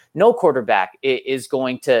year. No quarterback is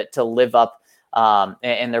going to live up,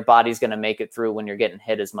 and their body's going to make it through when you're getting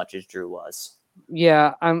hit as much as Drew was.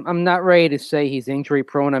 Yeah, I'm not ready to say he's injury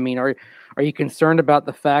prone. I mean, are you concerned about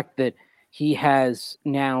the fact that he has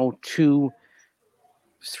now 2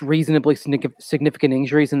 reasonably significant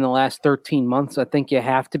injuries in the last 13 months? I think you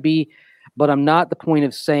have to be, but I'm not at the point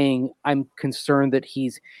of saying I'm concerned that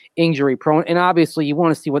he's injury prone. And obviously you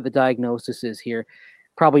want to see what the diagnosis is here.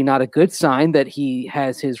 Probably not a good sign that he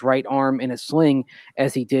has his right arm in a sling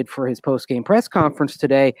as he did for his post-game press conference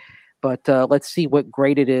today. But let's see what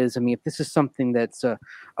grade it is. I mean, if this is something that's a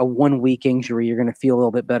 1-week injury, you're going to feel a little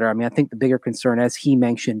bit better. I mean, I think the bigger concern, as he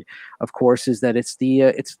mentioned, of course, is that it's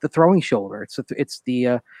the throwing shoulder. It's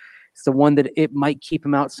the one that it might keep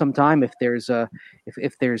him out sometime if there's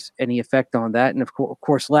any effect on that. And of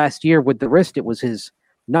course, last year with the wrist, it was his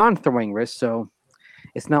non-throwing wrist, so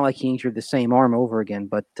it's not like he injured the same arm over again.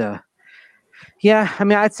 But yeah, I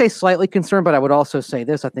mean, I'd say slightly concerned, but I would also say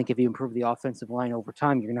this. I think if you improve the offensive line over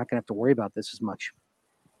time, you're not going to have to worry about this as much.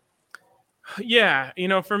 Yeah,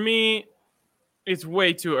 for me, it's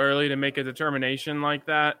way too early to make a determination like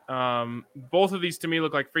that. Both of these to me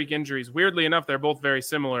look like freak injuries. Weirdly enough, they're both very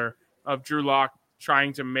similar, of Drew Lock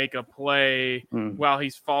trying to make a play while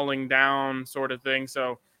he's falling down sort of thing.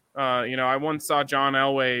 So, I once saw John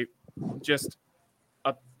Elway just,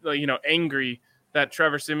 angry that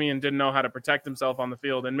Trevor Siemian didn't know how to protect himself on the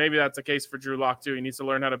field. And maybe that's the case for Drew Lock too. He needs to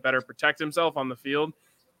learn how to better protect himself on the field.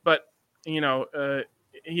 But, he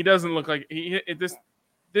doesn't look like it's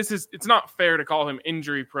not fair to call him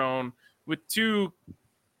injury prone with 2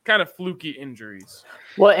 kind of fluky injuries.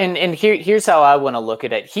 Well, and here's how I want to look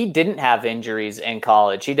at it. He didn't have injuries in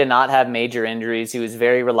college. He did not have major injuries. He was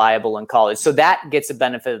very reliable in college. So that gets a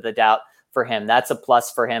benefit of the doubt for him. That's a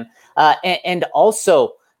plus for him. And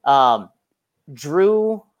also,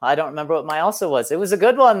 Drew, I don't remember what my also was. It was a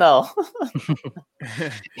good one, though.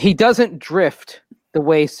 He doesn't drift the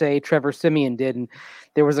way, say, Trevor Siemian did. And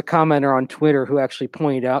there was a commenter on Twitter who actually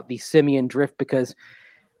pointed out the Siemian drift because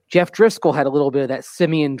Jeff Driscoll had a little bit of that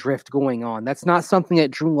Siemian drift going on. That's not something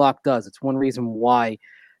that Drew Lock does. It's one reason why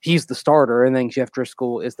he's the starter and then Jeff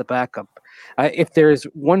Driscoll is the backup. If there's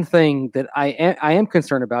one thing that I am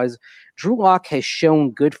concerned about is Drew Lock has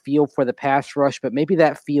shown good feel for the pass rush, but maybe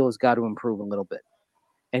that feel has got to improve a little bit.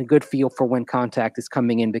 And good feel for when contact is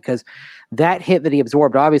coming in, because that hit that he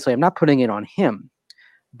absorbed, obviously, I'm not putting it on him,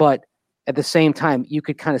 but at the same time, you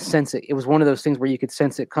could kind of sense it. It was one of those things where you could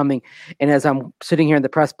sense it coming. And as I'm sitting here in the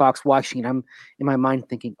press box watching it, I'm in my mind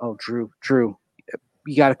thinking, "Oh, Drew,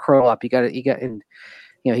 you got to curl up. And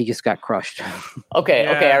he just got crushed." Okay.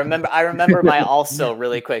 I remember my also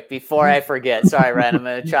really quick before I forget. Sorry, Ryan, I'm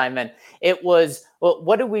going to chime in. It was,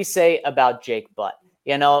 what did we say about Jake Butt?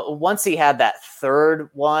 Once he had that 3rd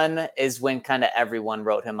one is when kind of everyone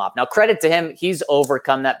wrote him off. Now, credit to him, he's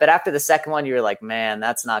overcome that. But after the 2nd one, you were like, man,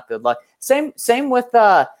 that's not good luck. Same with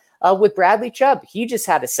Bradley Chubb. He just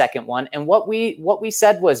had a 2nd one. And what we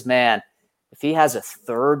said was, man, if he has a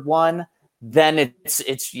 3rd one, then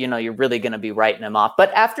it's you're really going to be writing him off.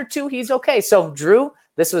 But after 2, he's okay. So, Drew,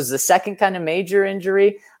 this was the 2nd kind of major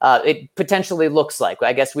injury. It potentially looks like.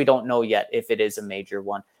 I guess we don't know yet if it is a major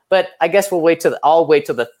one. But I guess I'll wait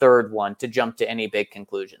till the 3rd one to jump to any big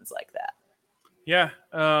conclusions like that. Yeah,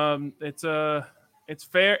 it's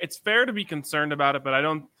fair. It's fair to be concerned about it, but I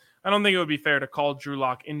don't think it would be fair to call Drew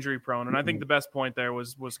Lock injury prone. And I think the best point there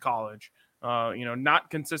was college. Not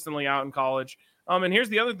consistently out in college. And here's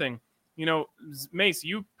the other thing. Mace,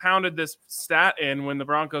 you pounded this stat in when the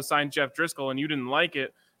Broncos signed Jeff Driscoll, and you didn't like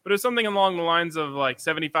it. But it was something along the lines of like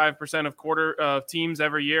 75% of teams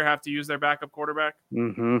every year have to use their backup quarterback,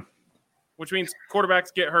 which means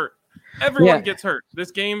quarterbacks get hurt. Everyone gets hurt. This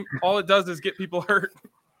game, all it does is get people hurt.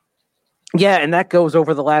 Yeah, and that goes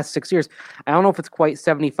over the last 6 years. I don't know if it's quite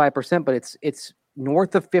 75%, but it's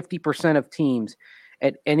north of 50% of teams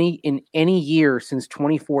in any year since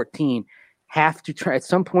 2014 have to try at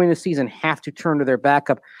some point in the season have to turn to their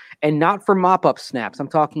backup, and not for mop-up snaps. I'm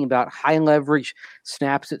talking about high leverage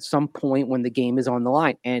snaps at some point when the game is on the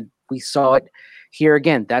line. And We saw it here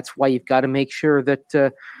again. That's why you've got to make sure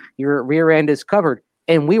that your rear end is covered.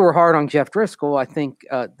 And we were hard on Jeff Driscoll. I think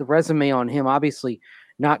the resume on him, obviously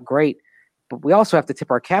not great, but we also have to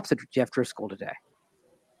tip our caps at Jeff Driscoll today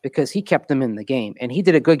because he kept them in the game and he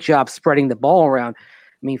did a good job spreading the ball around.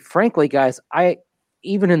 I mean, frankly, guys,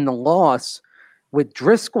 even in the loss with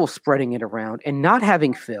Driscoll spreading it around and not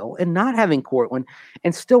having Phil and not having Cortland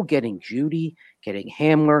and still getting Judy, getting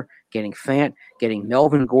Hamler, getting Fant, getting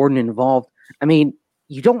Melvin Gordon involved. I mean,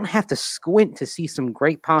 you don't have to squint to see some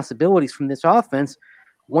great possibilities from this offense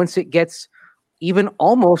once it gets even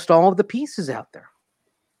almost all of the pieces out there.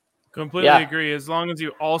 Completely agree. As long as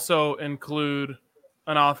you also include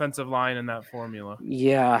an offensive line in that formula.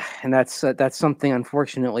 Yeah, and that's something,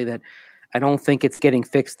 unfortunately, that I don't think it's getting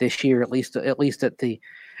fixed this year, at least at the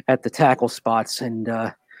tackle spots. And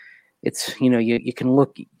it's, you can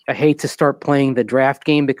look. I hate to start playing the draft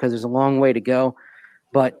game because there's a long way to go,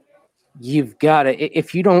 but you've got to.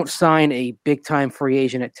 If you don't sign a big time free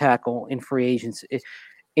agent at tackle in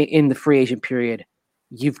the free agent period,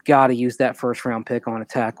 you've got to use that first round pick on a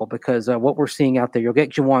tackle because what we're seeing out there, you'll get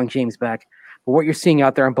Juwan James back, but what you're seeing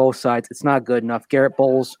out there on both sides, it's not good enough. Garrett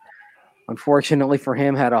Bowles, unfortunately for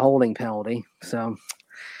him, had a holding penalty. So,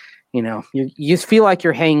 you just feel like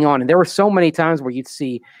you're hanging on. And there were so many times where you'd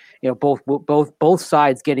see, both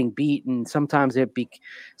sides getting beat, and sometimes it'd be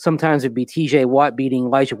TJ Watt beating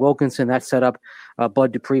Elijah Wilkinson. That set up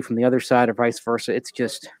Bud Dupree from the other side, or vice versa. It's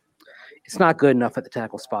not good enough at the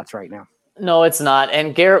tackle spots right now. No, it's not.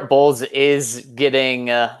 And Garrett Bowles is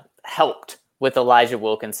getting helped with Elijah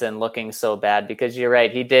Wilkinson looking so bad because you're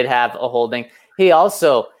right. He did have a holding. He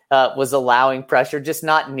also was allowing pressure, just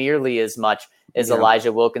not nearly as much as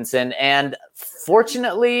Elijah Wilkinson. And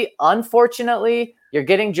unfortunately, you're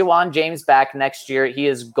getting Juwan James back next year. He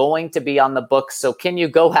is going to be on the books. So can you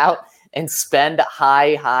go out and spend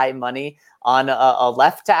high money on a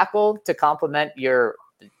left tackle to complement your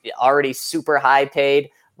already super high paid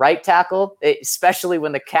right tackle, especially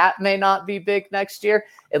when the cap may not be big next year?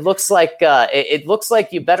 It looks like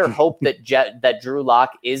you better hope that Drew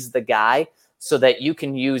Lock is the guy so that you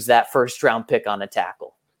can use that first round pick on a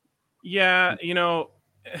tackle. Yeah,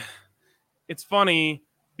 it's funny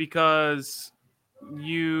because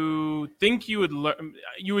you would think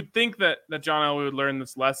that John Elway would learn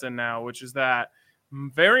this lesson now, which is that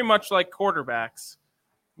very much like quarterbacks,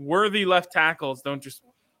 worthy left tackles don't just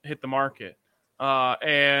hit the market.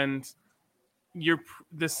 And you're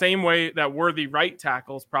the same way that worthy right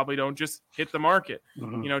tackles probably don't just hit the market.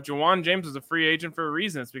 Mm-hmm. Juwan James is a free agent for a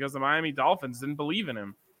reason. It's because the Miami Dolphins didn't believe in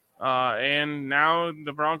him. And now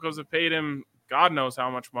the Broncos have paid him God knows how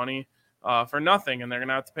much money for nothing. And they're going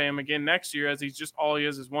to have to pay him again next year as all he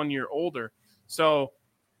is 1 year older. So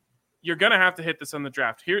you're going to have to hit this on the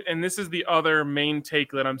draft here. And this is the other main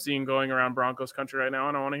take that I'm seeing going around Broncos country right now.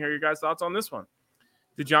 And I want to hear your guys' thoughts on this one.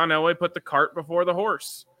 Did John Elway put the cart before the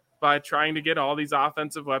horse by trying to get all these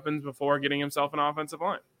offensive weapons before getting himself an offensive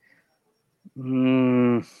line?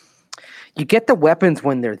 You get the weapons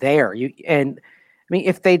when they're there.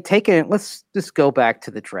 If they take it, let's just go back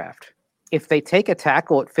to the draft. If they take a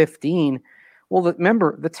tackle at 15, well,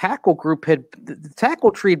 remember the tackle group the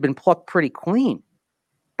tackle tree had been plucked pretty clean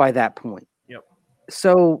by that point. Yep.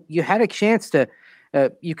 So you had a chance to,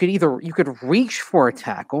 you could reach for a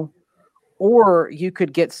tackle, or you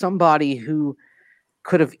could get somebody who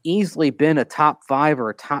could have easily been a top 5 or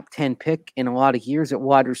a top 10 pick in a lot of years at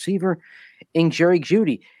wide receiver in Jerry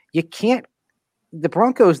Jeudy. The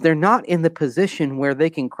Broncos, they're not in the position where they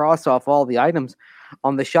can cross off all the items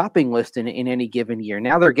on the shopping list in any given year.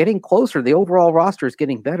 Now they're getting closer. The overall roster is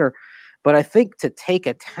getting better. But I think to take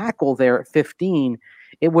a tackle there at 15,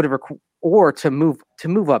 it would have, or to move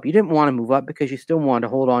up. You didn't want to move up because you still wanted to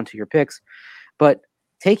hold on to your picks. But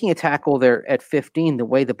taking a tackle there at 15, the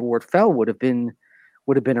way the board fell would have been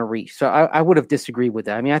a reach. So I would have disagreed with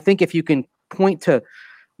that. I mean, I think if you can point to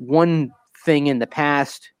one thing in the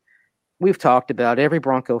past, we've talked about it, every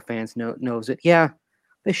Bronco fans knows it. Yeah,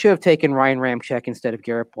 they should have taken Ryan Ramczyk instead of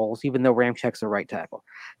Garrett Bowles, even though Ramczyk's a right tackle.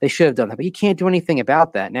 They should have done that, but you can't do anything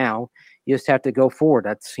about that now. You just have to go forward.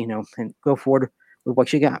 That's, and go forward with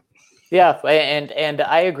what you got. Yeah, and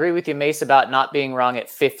I agree with you, Mace, about not being wrong at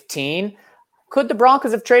 15. Could the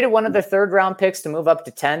Broncos have traded one of their third-round picks to move up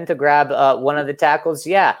to 10 to grab one of the tackles?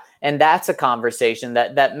 Yeah, and that's a conversation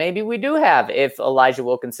that maybe we do have if Elijah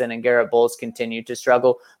Wilkinson and Garrett Bowles continue to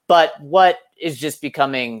struggle. But what is just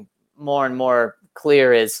becoming more and more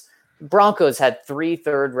clear is Broncos had 3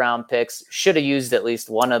 third-round picks, should have used at least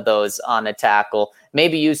one of those on a tackle,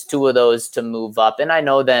 maybe used 2 of those to move up. And I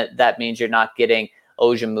know that means you're not getting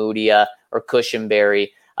Ojemudia or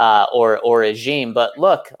Cushenberry or Ajim. But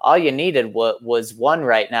look, all you needed was one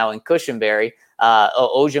right now in Cushenberry.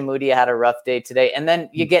 Ojemudia had a rough day today. And then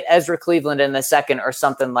you get Ezra Cleveland in the second or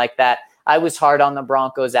something like that. I was hard on the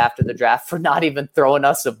Broncos after the draft for not even throwing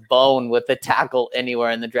us a bone with a tackle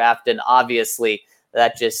anywhere in the draft. And obviously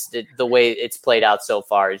that just the way it's played out so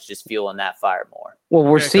far is just fueling that fire more. Well,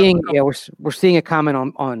 we're seeing a comment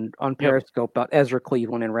on Periscope about Ezra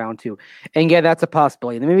Cleveland in round 2. And yeah, that's a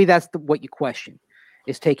possibility. And maybe that's what you question,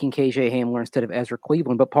 is taking KJ Hamler instead of Ezra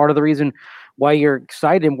Cleveland. But part of the reason why you're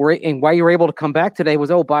excited and why you're able to come back today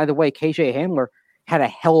was, oh, by the way, KJ Hamler had a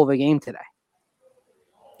hell of a game today.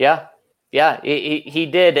 Yeah, he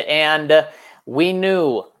did. And we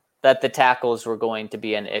knew that the tackles were going to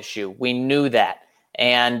be an issue. We knew that.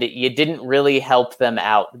 And you didn't really help them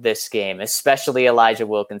out this game, especially Elijah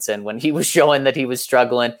Wilkinson. When he was showing that he was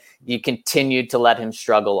struggling, you continued to let him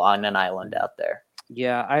struggle on an island out there.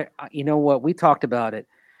 Yeah, you know what? We talked about it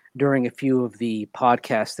during a few of the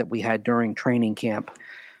podcasts that we had during training camp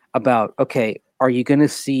about, okay, are you going to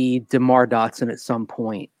see DeMar Dotson at some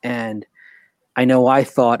point? And I know I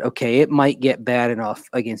thought, okay, it might get bad enough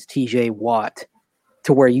against TJ Watt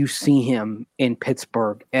to where you see him in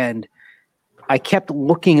Pittsburgh. And I kept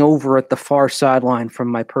looking over at the far sideline from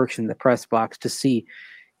my perch in the press box to see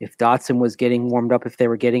if Dotson was getting warmed up, if they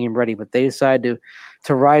were getting him ready. But they decided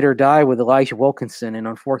to ride or die with Elijah Wilkinson, and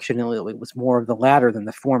unfortunately it was more of the latter than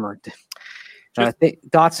the former. I think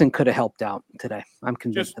Dotson could have helped out today. I'm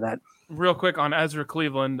convinced of that. Real quick on Ezra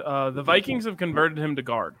Cleveland, the Vikings have converted him to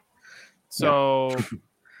guard. So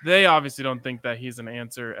they obviously don't think that he's an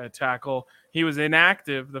answer at tackle. He was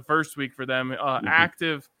inactive the first week for them,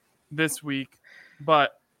 active this week.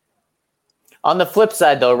 But on the flip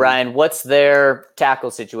side, though, Ryan, what's their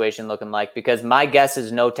tackle situation looking like? Because my guess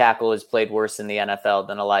is no tackle has played worse in the NFL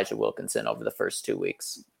than Elijah Wilkinson over the first 2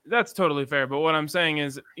 weeks. That's totally fair. But what I'm saying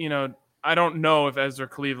is, I don't know if Ezra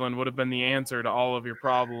Cleveland would have been the answer to all of your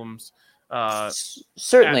problems.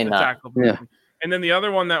 Certainly not. Yeah. And then the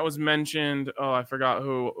other one that was mentioned, I forgot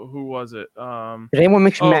who was it? Did anyone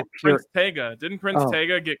mention Matt Prince Tega? Didn't Prince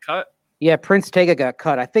Tega get cut? Yeah, Prince Tega got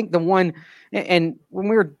cut. I think the one, and when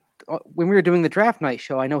we were doing the draft night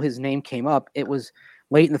show, I know his name came up. It was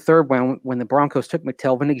late in the third round when the Broncos took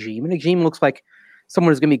McTelvin Agim. And Agim looks like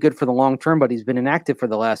someone who's going to be good for the long term, but he's been inactive for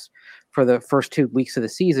the first 2 weeks of the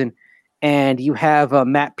season. And you have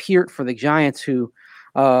Matt Peart for the Giants, who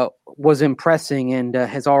was impressing and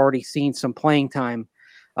has already seen some playing time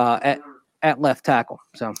at left tackle.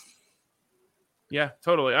 So, yeah,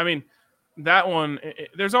 totally. I mean, that one,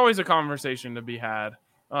 there's always a conversation to be had.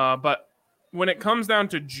 But when it comes down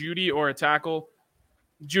to Jeudy or a tackle,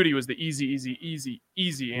 Jeudy was the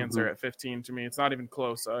easy answer at 15 to me. It's not even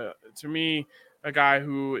close. To me, a guy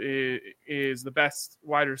who is the best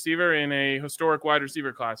wide receiver in a historic wide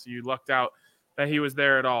receiver class. You lucked out that he was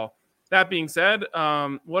there at all. That being said,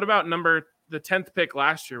 what about the 10th pick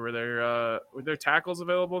last year? Were there tackles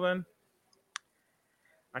available then?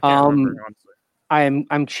 I can't remember, honestly.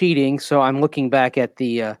 I'm cheating, so I'm looking back at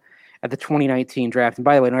the 2019 draft. And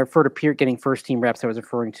by the way, when I refer to Peart getting first team reps, I was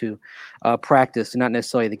referring to practice and not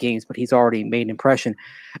necessarily the games, but he's already made an impression.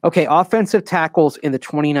 Okay, offensive tackles in the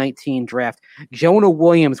 2019 draft. Jonah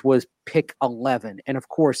Williams was pick 11. And of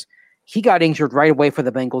course, he got injured right away for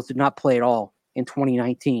the Bengals, did not play at all in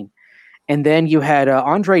 2019. And then you had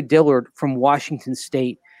Andre Dillard from Washington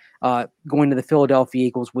State going to the Philadelphia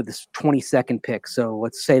Eagles with this 22nd pick. So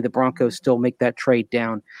let's say the Broncos still make that trade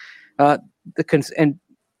down. And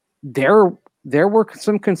there were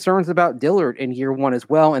some concerns about Dillard in year one as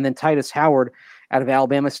well. And then Titus Howard out of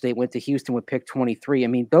Alabama State went to Houston with pick 23. I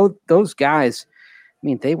mean, those guys,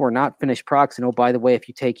 they were not finished products. And, oh, by the way, if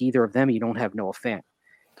you take either of them, you don't have Noah Fant.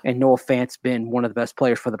 And Noah Fant's been one of the best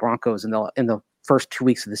players for the Broncos in the first 2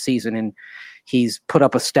 weeks of the season. And he's put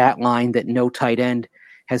up a stat line that no tight end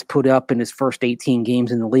has put up in his first 18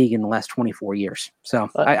 games in the league in the last 24 years. So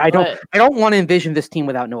I don't want to envision this team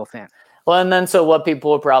without Noah Fant. Well, and then so what people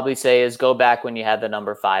would probably say is go back when you had the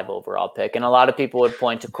number 5 overall pick. And a lot of people would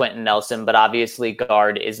point to Quentin Nelson, but obviously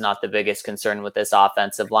guard is not the biggest concern with this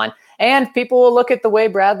offensive line. And people will look at the way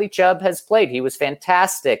Bradley Chubb has played. He was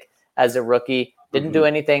fantastic as a rookie. Didn't do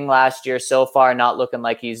anything last year so far, not looking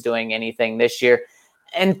like he's doing anything this year.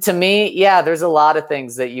 And to me, yeah, there's a lot of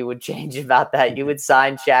things that you would change about that. You would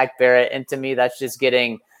sign Shaq Barrett, and to me, that's just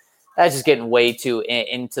getting way too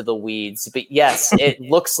into the weeds. But yes, it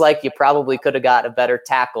looks like you probably could have got a better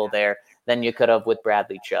tackle there than you could have with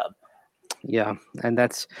Bradley Chubb. Yeah, and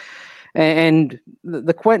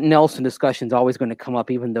the Quentin Nelson discussion is always going to come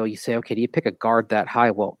up, even though you say, okay, do you pick a guard that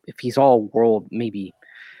high? Well, if he's all world, maybe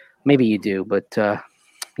you do. But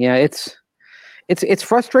yeah, it's it's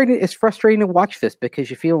frustrating. It's frustrating to watch this because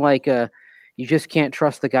you feel like you just can't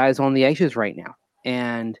trust the guys on the edges right now,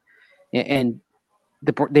 and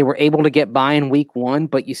they were able to get by in week 1,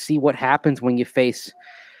 but you see what happens when you face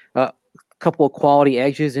a couple of quality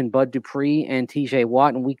edges in Bud Dupree and TJ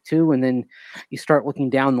Watt in week 2, and then you start looking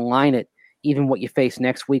down the line at even what you face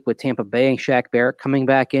next week with Tampa Bay and Shaq Barrett coming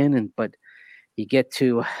back in, but you get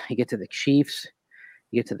to the Chiefs,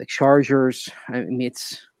 you get to the Chargers. I mean,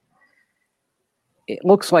 it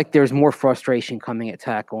looks like there's more frustration coming at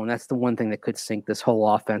tackle, and that's the one thing that could sink this whole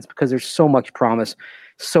offense because there's so much promise,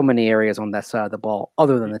 so many areas on that side of the ball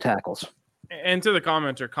other than the tackles. And to the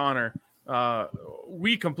commenter, Connor,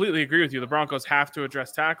 we completely agree with you. The Broncos have to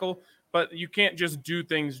address tackle, but you can't just do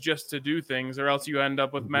things just to do things, or else you end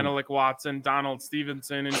up with Menelik Watson, Donald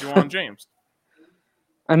Stevenson, and Juwan James.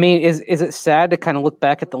 I mean, is it sad to kind of look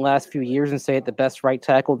back at the last few years and say that the best right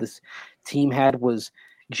tackle this team had was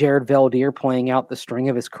Jared Veldheer playing out the string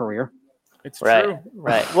of his career? It's true.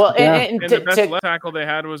 Right. Well, Yeah. And the best left tackle they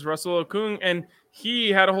had was Russell Okung, and he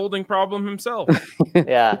had a holding problem himself.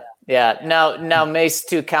 Yeah. Now, Mace,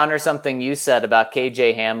 to counter something you said about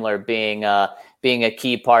KJ Hamler being a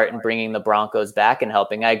key part in bringing the Broncos back and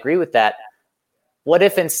helping, I agree with that. What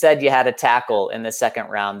if instead you had a tackle in the second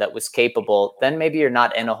round that was capable? Then maybe you're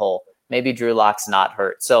not in a hole. Maybe Drew Lock's not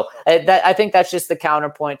hurt. So I think that's just the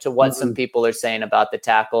counterpoint to what some people are saying about the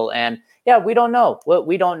tackle. And yeah, we don't know. What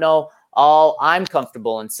we don't know. All I'm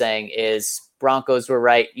comfortable in saying is Broncos were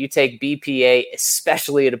right. You take BPA,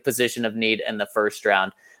 especially at a position of need in the first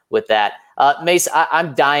round with that. Mace,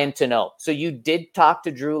 I'm dying to know. So you did talk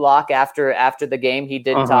to Drew Lock after the game. He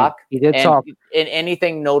did talk. He did talk. And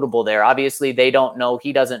anything notable there? Obviously, they don't know.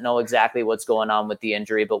 He doesn't know exactly what's going on with the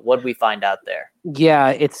injury, but what did we find out there? Yeah,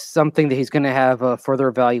 it's something that he's going to have a further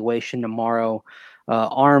evaluation tomorrow.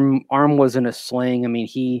 Arm was in a sling. I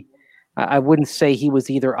mean, I wouldn't say he was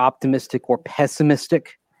either optimistic or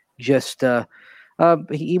pessimistic. Just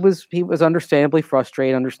he was understandably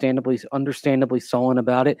frustrated, understandably sullen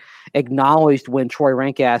about it. Acknowledged when Troy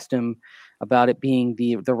Rank asked him about it being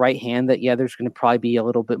the right hand that there's going to probably be a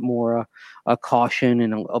little bit more caution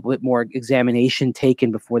and a bit more examination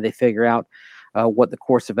taken before they figure out what the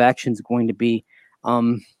course of action is going to be.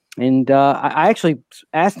 I actually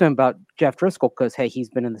asked him about Jeff Driscoll because he's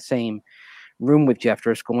been in the same room with Jeff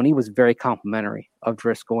Driscoll, and he was very complimentary of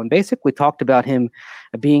Driscoll and basically talked about him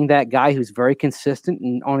being that guy who's very consistent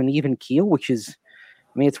and on an even keel, which is,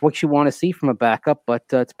 I mean, it's what you want to see from a backup, but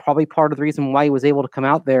it's probably part of the reason why he was able to come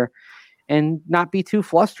out there and not be too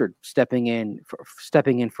flustered stepping in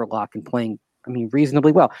for Lock and playing, I mean,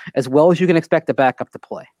 reasonably well as you can expect a backup to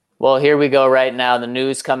play. Well, here we go right now. The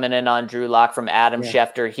news coming in on Drew Lock from Adam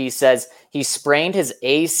Schefter. He says he sprained his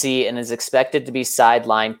AC and is expected to be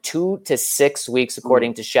sidelined 2 to 6 weeks,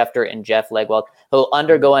 according to Schefter and Jeff Legwell. He'll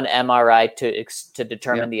undergo an MRI to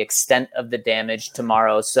determine the extent of the damage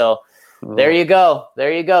tomorrow. So there you go.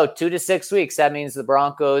 2 to 6 weeks. That means the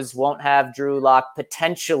Broncos won't have Drew Lock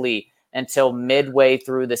potentially until midway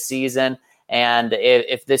through the season. And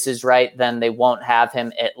if this is right, then they won't have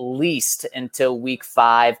him at least until week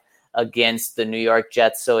 5 against the New York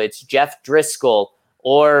Jets. So it's Jeff Driscoll,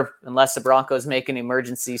 or unless the Broncos make an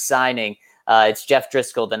emergency signing, it's Jeff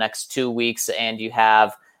Driscoll the next 2 weeks. And you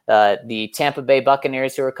have the Tampa Bay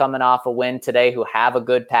Buccaneers, who are coming off a win today, who have a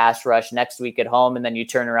good pass rush next week at home. And then you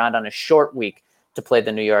turn around on a short week to play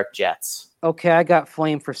the New York Jets. Okay, I got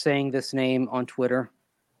flamed for saying this name on Twitter,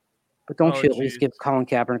 but don't you at least give Colin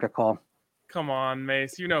Kaepernick a call? Come on,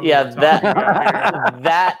 Mace. You know.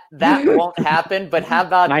 That won't happen. But how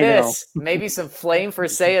about this? Maybe some flame for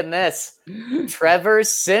saying this. Trevor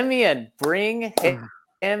Siemian, bring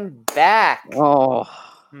him back. Oh,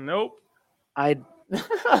 nope. I'd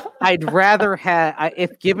rather have,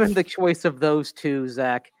 if given the choice of those two,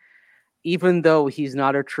 Zach, even though he's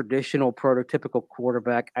not a traditional prototypical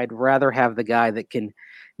quarterback, I'd rather have the guy that can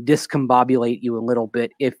discombobulate you a little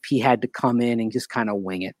bit if he had to come in and just kind of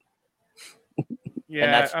wing it.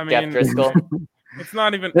 Yeah, I mean, Jeff Driscoll. It's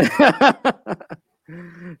not even.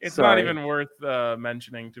 It's not even worth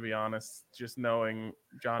mentioning, to be honest. Just knowing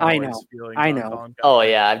John Elway's feelings. I know. Oh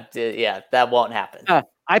yeah, that won't happen.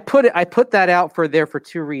 I put that out for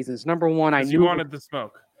 2 reasons. Number one, I knew you wanted the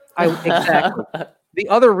smoke. Exactly. The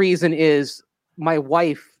other reason is my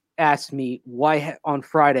wife asked me on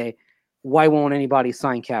Friday, why won't anybody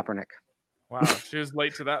sign Kaepernick? Wow, she was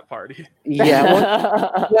late to that party.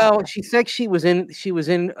 Yeah. Well, she said she was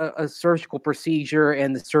in a surgical procedure,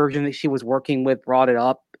 and the surgeon that she was working with brought it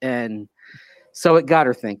up, and so it got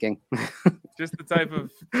her thinking. Just the type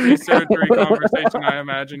of pre-surgery conversation I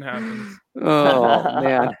imagine happens. Oh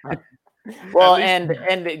man. Well, and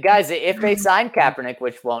guys, if they sign Kaepernick,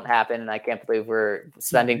 which won't happen, and I can't believe we're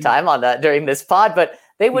spending time on that during this pod, but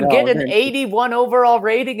they would get an 81 overall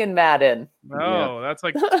rating in Madden. No, that's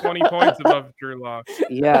like 20 points above Drew Lock.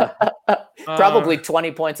 Yeah. Probably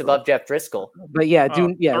 20 points above Jeff Driscoll. But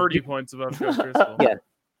 30 points above Jeff Driscoll. Yeah.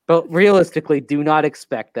 But realistically, do not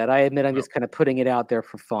expect that. I admit I'm just kind of putting it out there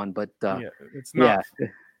for fun, but it's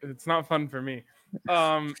not fun for me.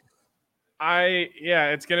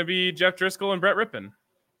 It's gonna be Jeff Driscoll and Brett Rippon,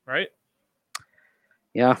 right?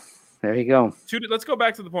 Yeah, there you go. Let's go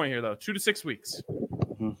back to the point here, though. 2 to 6 weeks.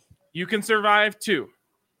 Mm-hmm. You can survive 2.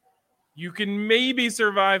 You can maybe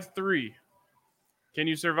survive 3. Can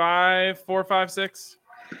you survive 4, 5, 6?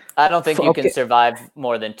 I don't think you can survive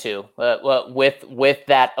more than 2 with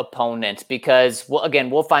that opponent because,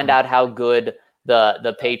 we'll find out how good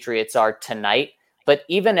the Patriots are tonight. But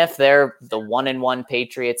even if they're the 1-1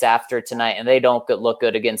 Patriots after tonight and they don't look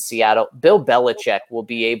good against Seattle, Bill Belichick will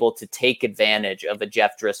be able to take advantage of a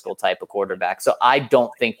Jeff Driscoll type of quarterback. So I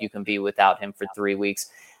don't think you can be without him for 3 weeks.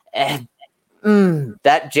 And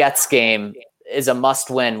that Jets game is a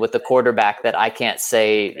must-win with a quarterback that I can't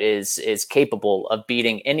say is capable of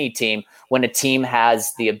beating any team when a team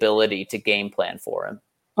has the ability to game plan for him.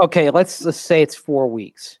 Okay, let's say it's 4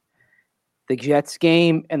 weeks. The Jets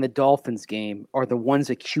game and the Dolphins game are the ones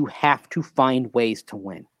that you have to find ways to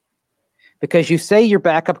win. Because you say your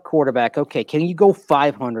backup quarterback, okay, can you go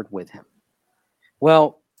 500 with him?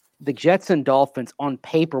 Well, the Jets and Dolphins on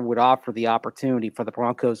paper would offer the opportunity for the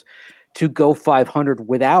Broncos to go 500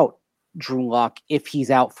 without Drew Lock if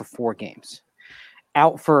he's out for 4 games.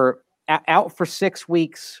 Out for 6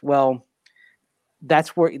 weeks, well, that's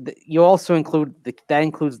where you also includes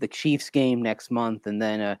the Chiefs game next month, and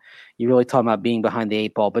then you're really talking about being behind the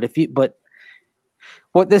 8 ball. But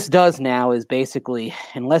what this does now is basically,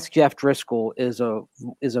 unless Jeff Driscoll is a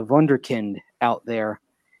wunderkind out there,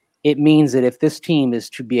 it means that if this team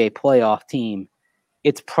is to be a playoff team,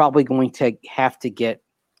 it's probably going to have to get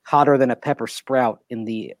hotter than a pepper sprout, in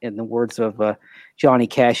the words of Johnny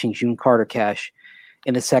Cash and June Carter Cash,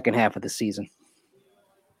 in the second half of the season.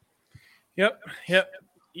 Yep.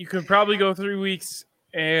 You could probably go 3 weeks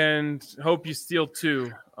and hope you steal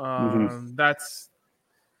 2. That's.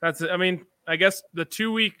 I mean, I guess the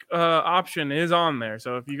 2 week option is on there.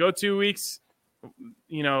 So if you go 2 weeks,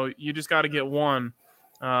 you just got to get 1.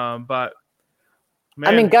 But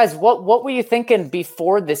man. I mean, guys, what were you thinking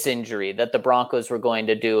before this injury that the Broncos were going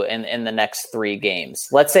to do in the next 3 games?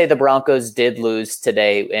 Let's say the Broncos did lose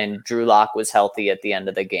today and Drew Lock was healthy at the end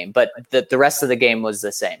of the game, but the rest of the game was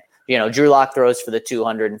the same. Drew Lock throws for the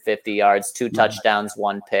 250 yards, 2 touchdowns,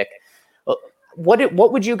 1 pick.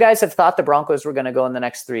 What would you guys have thought the Broncos were going to go in the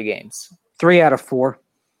next 3 games? 3 out of 4.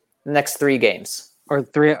 The next 3 games, or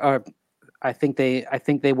 3. I think they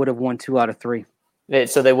would have won 2 out of 3.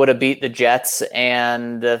 So they would have beat the Jets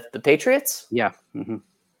and the Patriots? Yeah. Mm-hmm.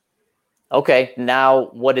 Okay. Now,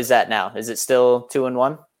 what is that now? Is it still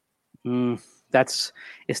 2-1?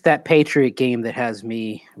 It's that Patriot game that has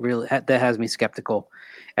me skeptical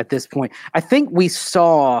at this point. I think we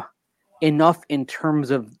saw enough in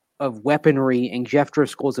terms of weaponry and Jeff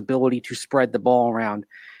Driscoll's ability to spread the ball around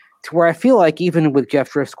to where I feel like even with Jeff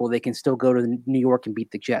Driscoll, they can still go to New York and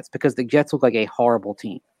beat the Jets, because the Jets look like a horrible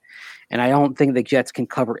team. And I don't think the Jets can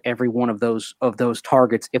cover every one of those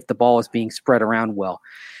targets if the ball is being spread around well.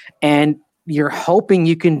 And you're hoping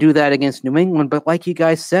you can do that against New England, but like you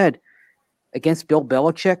guys said, against Bill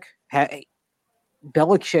Belichick,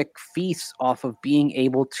 Belichick feasts off of being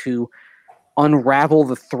able to unravel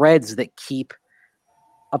the threads that keep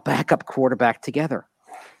a backup quarterback together.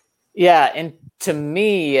 Yeah, and to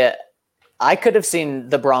me, I could have seen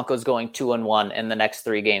the Broncos going 2-1 in the next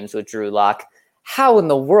 3 games with Drew Lock. How in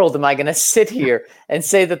the world am I going to sit here and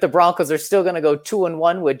say that the Broncos are still going to go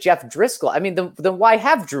 2-1 with Jeff Driscoll? I mean, then why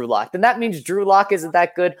have Drew Lock? Then that means Drew Lock isn't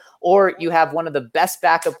that good, or you have one of the best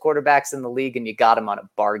backup quarterbacks in the league and you got him on a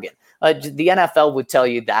bargain. The NFL would tell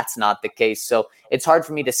you that's not the case. So it's hard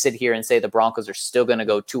for me to sit here and say the Broncos are still going to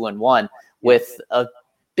go 2-1 with a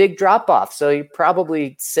big drop off. So you're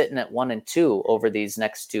probably sitting at 1-2 over these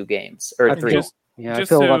next 2 games, or 3. I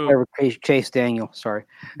feel a lot better with Chase Daniel. Sorry.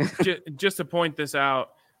 just to point this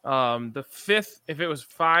out, the 5th, if it was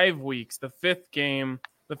 5 weeks, the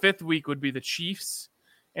 5th week would be the Chiefs,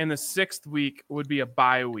 and the 6th week would be a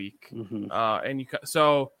bye week.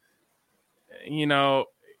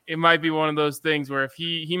 It might be one of those things where if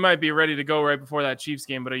he might be ready to go right before that Chiefs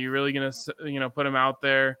game, but are you really going to put him out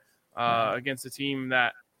there against a team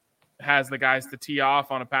that has the guys to tee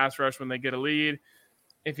off on a pass rush when they get a lead?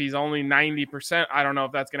 If he's only 90%, I don't know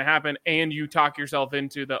if that's going to happen. And you talk yourself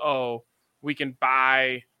into we can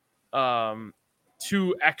buy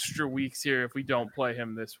 2 extra weeks here if we don't play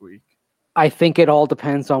him this week? I think it all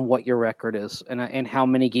depends on what your record is and how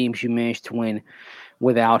many games you manage to win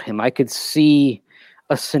without him. I could see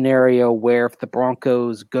a scenario where if the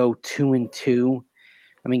Broncos go 2-2,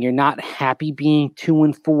 I mean, you're not happy being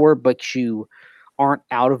 2-4, but you aren't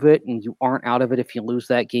out of it, and you aren't out of it if you lose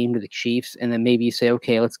that game to the Chiefs. And then maybe you say,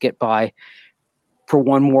 okay, let's get by for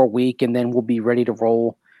one more week, and then we'll be ready to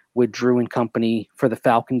roll with Drew and company for the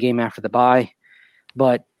Falcon game after the bye.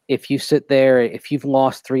 But if you sit there, if you've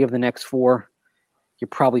lost 3 of the next 4, you're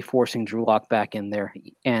probably forcing Drew Lock back in there,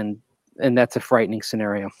 and that's a frightening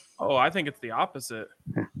scenario. Oh, I think it's the opposite.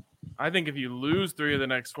 I think if you lose 3 of the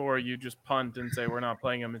next 4, you just punt and say we're not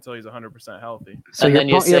playing him until he's 100% healthy. So and then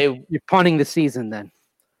you're punting the season then.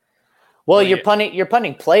 Well, you're punting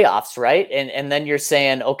playoffs, right? And then you're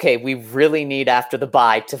saying, okay, we really need after the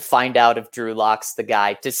bye to find out if Drew Lock's the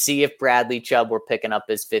guy, to see if Bradley Chubb we're picking up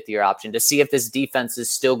his 5th-year option, to see if this defense is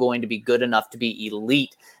still going to be good enough to be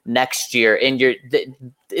elite next year. And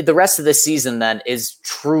the rest of the season then is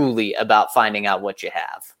truly about finding out what you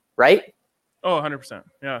have, right? Oh, 100%.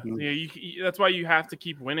 Yeah. Yeah, that's why you have to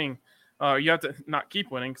keep winning. You have to not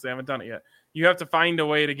keep winning because they haven't done it yet. You have to find a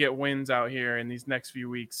way to get wins out here in these next few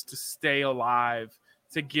weeks to stay alive,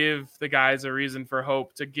 to give the guys a reason for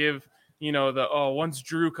hope, to give, once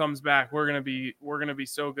Drew comes back, we're gonna be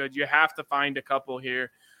so good. You have to find a couple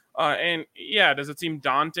here. And yeah, does it seem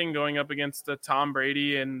daunting going up against the Tom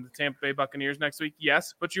Brady and the Tampa Bay Buccaneers next week?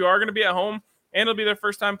 Yes, but you are going to be at home, and it'll be their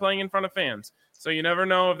first time playing in front of fans. So you never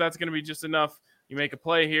know if that's going to be just enough. You make a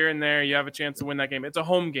play here and there, you have a chance to win that game. It's a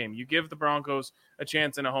home game. You give the Broncos a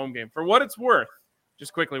chance in a home game. For what it's worth,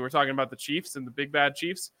 just quickly, we're talking about the Chiefs and the big bad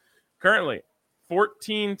Chiefs. Currently,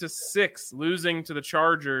 14-6 losing to the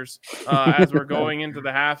Chargers as we're going into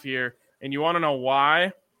the half here. And you want to know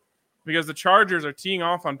why? Because the Chargers are teeing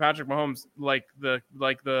off on Patrick Mahomes like the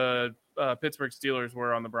Pittsburgh Steelers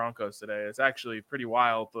were on the Broncos today. It's actually pretty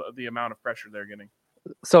wild, the amount of pressure they're getting.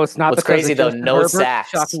 So it's not what's crazy though, no Herbert sacks,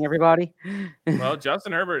 shocking everybody. Well,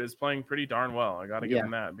 Justin Herbert is playing pretty darn well. I got to give him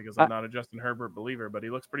that because I'm not a Justin Herbert believer, but he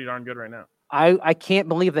looks pretty darn good right now. I can't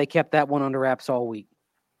believe they kept that one under wraps all week.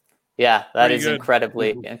 Yeah, that pretty is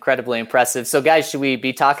good. incredibly impressive. So guys, should we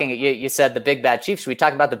be talking? You said the big bad Chiefs. Should we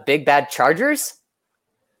talk about the big bad Chargers?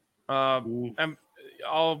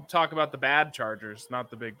 I'll talk about the bad Chargers, not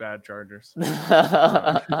the big bad Chargers.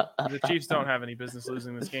 The Chiefs don't have any business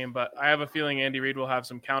losing this game, but I have a feeling Andy Reid will have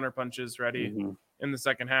some counter punches ready in the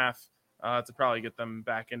second half to probably get them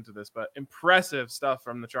back into this. But impressive stuff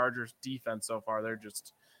from the Chargers defense so far. They're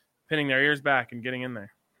just pinning their ears back and getting in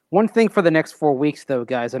there. One thing for the next 4 weeks, though,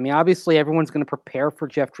 guys. I mean, obviously everyone's going to prepare for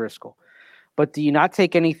Jeff Driscoll, but do you not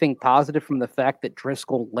take anything positive from the fact that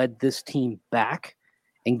Driscoll led this team back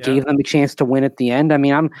and gave them a chance to win at the end? I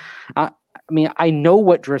mean, I know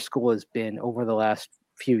what Driscoll has been over the last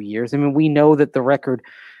few years. I mean, we know that the record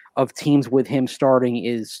of teams with him starting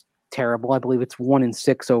is terrible. I believe it's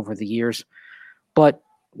 1-6 over the years. But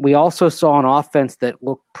we also saw an offense that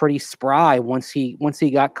looked pretty spry once he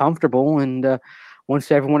got comfortable and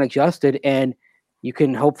once everyone adjusted. And you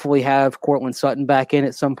can hopefully have Courtland Sutton back in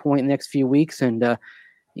at some point in the next few weeks, and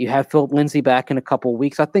you have Philip Lindsay back in a couple of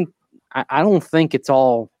weeks. I don't think it's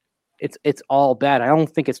all bad. I don't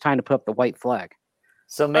think it's time to put up the white flag.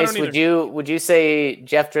 So Mace, would you say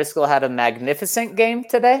Jeff Driscoll had a magnificent game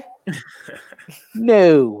today?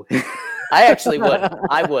 No. I actually would.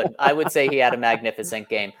 I would say he had a magnificent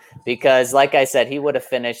game because, like I said, he would have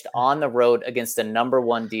finished on the road against the number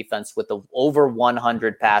 1 defense with the over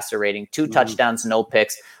 100 passer rating, 2 touchdowns, no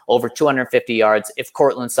picks, over 250 yards. If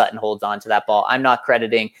Courtland Sutton holds on to that ball, I'm not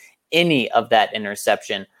crediting any of that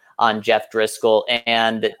interception on Jeff Driscoll.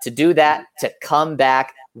 And to do that, to come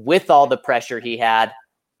back with all the pressure he had,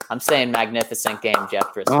 I'm saying magnificent game,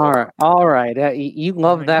 Jeff Driscoll. All right. You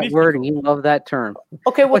love that word and you love that term.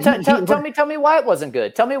 Okay, well, tell me why it wasn't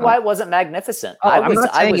good. Tell me why it wasn't magnificent. I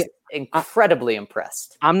was incredibly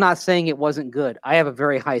impressed. I'm not saying it wasn't good. I have a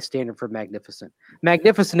very high standard for magnificent.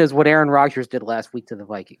 Magnificent is what Aaron Rodgers did last week to the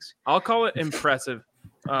Vikings. I'll call it impressive.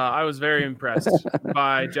 I was very impressed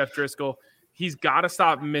by Jeff Driscoll. He's got to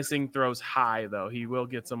stop missing throws high, though. He will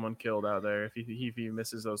get someone killed out there if he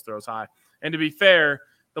misses those throws high. And to be fair,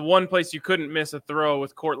 the one place you couldn't miss a throw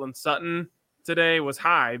with Courtland Sutton today was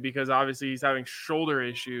high because obviously he's having shoulder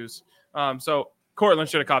issues. So Courtland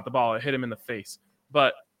should have caught the ball. It hit him in the face.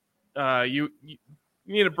 But you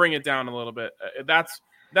need to bring it down a little bit.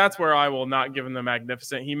 That's where I will not give him the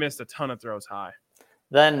magnificent. He missed a ton of throws high.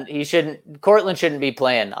 Then Courtland shouldn't be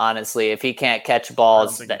playing, honestly, if he can't catch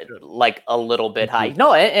balls like a little bit high.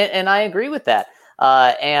 No, and I agree with that.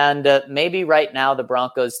 And maybe right now the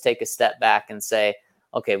Broncos take a step back and say,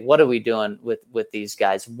 okay, what are we doing with these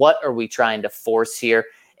guys? What are we trying to force here?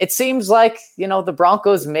 It seems like, the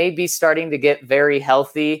Broncos may be starting to get very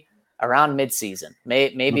healthy around midseason,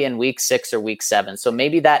 maybe in week 6 or week 7. So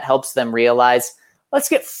maybe that helps them realize, let's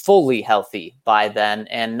get fully healthy by then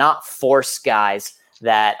and not force guys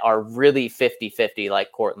that are really 50-50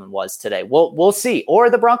 like Courtland was today. We'll see. Or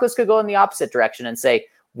the Broncos could go in the opposite direction and say,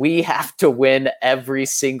 we have to win every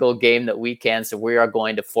single game that we can, so we are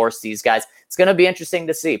going to force these guys. It's going to be interesting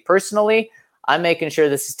to see. Personally, I'm making sure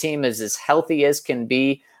this team is as healthy as can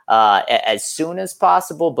be as soon as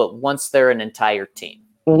possible, but once they're an entire team.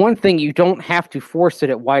 Well, one thing, you don't have to force it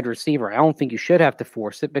at wide receiver. I don't think you should have to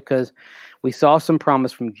force it because we saw some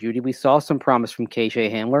promise from Judy. We saw some promise from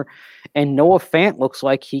KJ Hamler. And Noah Fant looks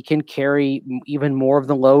like he can carry even more of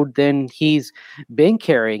the load than he's been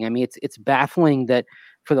carrying. I mean, it's baffling that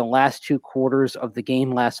for the last 2 quarters of the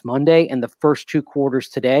game last Monday and the first 2 quarters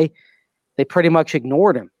today, they pretty much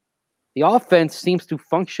ignored him. The offense seems to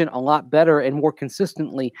function a lot better and more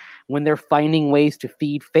consistently when they're finding ways to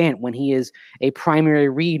feed Fant, when he is a primary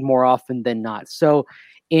read more often than not. So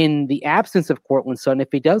in the absence of Courtland Sutton, if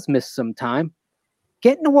he does miss some time,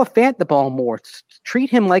 get Noah Fant the ball more. Treat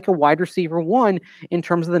him like a wide receiver 1 in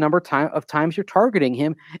terms of the number of times you're targeting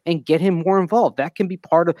him and get him more involved. That can be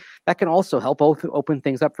that can also help open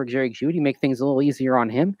things up for Jerry Jeudy, make things a little easier on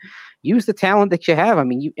him. Use the talent that you have. I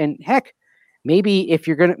mean,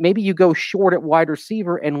 maybe you go short at wide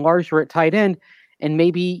receiver and larger at tight end, and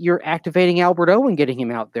maybe you're activating Albert O and getting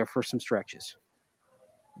him out there for some stretches.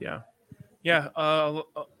 Yeah.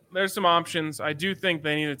 There's some options. I do think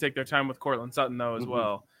they need to take their time with Courtland Sutton, though, as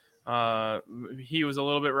well. He was a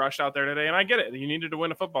little bit rushed out there today, and I get it. You needed to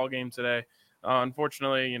win a football game today.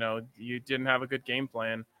 Unfortunately, you didn't have a good game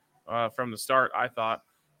plan from the start, I thought.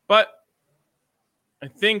 But I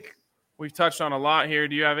think we've touched on a lot here.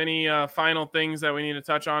 Do you have any final things that we need to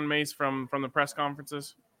touch on, Mace, from the press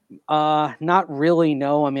conferences? Not really,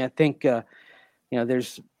 no. I mean, I think, their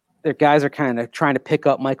guys are kind of trying to pick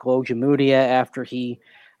up Michael Ojemudia after he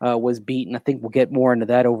was beaten. I think we'll get more into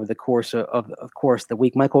that over the course of the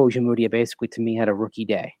week. Michael Ojemudia basically, to me, had a rookie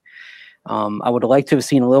day. I would have liked to have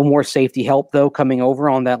seen a little more safety help, though, coming over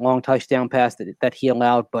on that long touchdown pass that he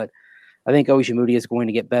allowed, but I think Ojemudia is going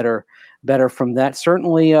to get better from that.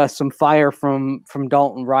 Certainly some fire from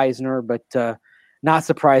Dalton Reisner, but not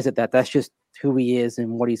surprised at that. That's just who he is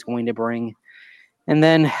and what he's going to bring. And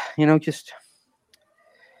then, he's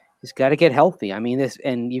got to get healthy. I mean,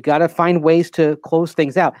 and you got to find ways to close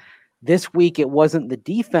things out. This week, it wasn't the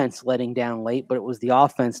defense letting down late, but it was the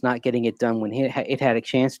offense not getting it done when it had a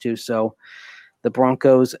chance to. So the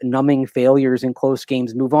Broncos numbing failures in close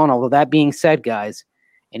games move on. Although that being said, guys,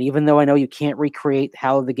 and even though I know you can't recreate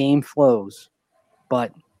how the game flows,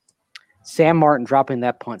 but Sam Martin dropping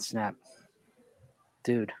that punt snap,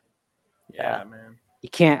 dude. Yeah, man. You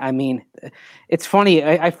can't. I mean, it's funny.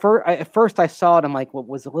 At first I saw it. I'm like, what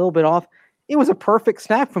was a little bit off? It was a perfect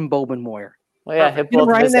snap from Bowman Moyer. Well, yeah, hit both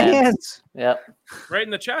right of his in the hands. Yep. Right in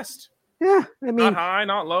the chest. Yeah, I mean, not high,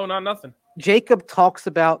 not low, not nothing. Jacob talks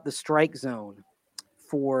about the strike zone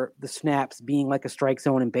for the snaps being like a strike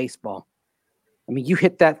zone in baseball. I mean, you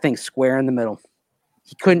hit that thing square in the middle.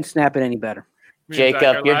 He couldn't snap it any better.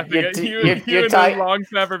 Jacob, you're talking long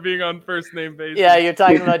snapper being on first name basis. Yeah, you're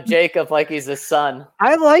talking about Jacob like he's a son.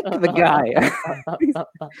 I like the guy.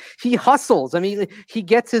 He hustles. I mean, he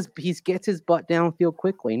gets his butt downfield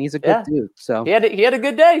quickly, and he's a good dude. So he had a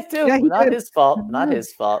good day too. Yeah, not his fault. Not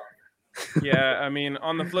his fault. Yeah, I mean,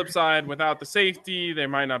 on the flip side, without the safety, there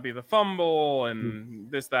might not be the fumble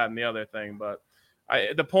and this, that, and the other thing. But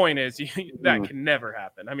the point is that can never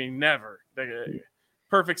happen. I mean, never.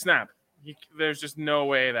 Perfect snap. There's just no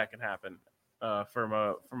way that can happen from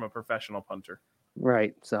a professional punter.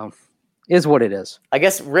 Right. So, is what it is. I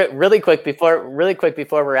guess really quick before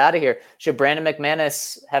we're out of here, should Brandon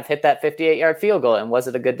McManus have hit that 58-yard field goal, and was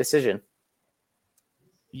it a good decision?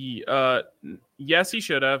 Yes, he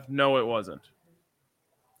should have. No, it wasn't.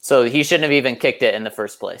 So he shouldn't have even kicked it in the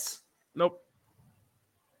first place. Nope.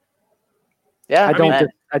 Yeah,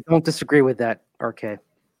 I don't disagree with that, RK.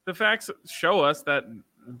 The facts show us that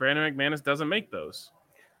Brandon McManus doesn't make those.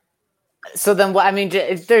 So then, I mean,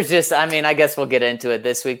 there's just, I mean, I guess we'll get into it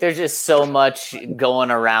this week. There's just so much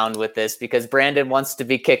going around with this because Brandon wants to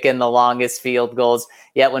be kicking the longest field goals.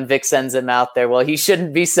 Yet when Vic sends him out there, well, he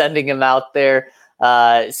shouldn't be sending him out there.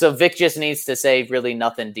 So Vic just needs to say really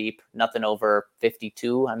nothing deep, nothing over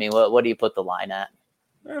 52. I mean, what do you put the line at?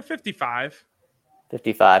 55.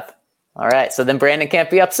 55. All right. So then Brandon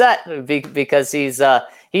can't be upset because he's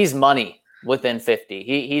money. within 50.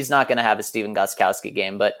 He's not going to have a Steven Gostkowski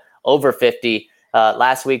game, but over 50.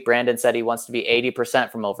 Last week, Brandon said he wants to be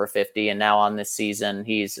 80% from over 50, and now on this season,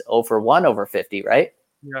 he's 0-for-1 over 50, right?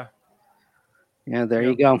 Yeah. Yeah, there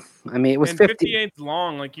you go. I mean, it was 58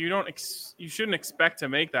 long. Like you shouldn't expect to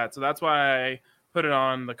make that. So that's why I put it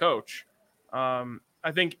on the coach.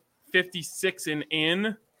 I think 56 and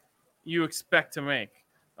in, you expect to make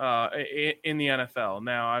in the NFL.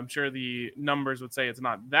 Now, I'm sure the numbers would say it's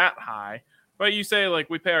not that high, but you say like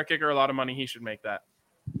we pay our kicker a lot of money, he should make that.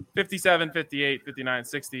 57, 58, 59,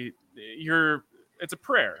 60. It's a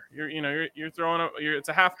prayer. You're throwing it's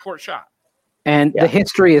a half court shot. And the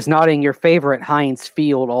history is not in your favor at Heinz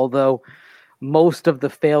Field, although most of the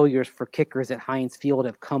failures for kickers at Heinz Field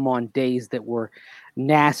have come on days that were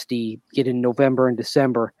nasty, get in November and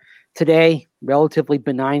December. Today, relatively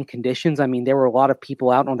benign conditions. I mean, there were a lot of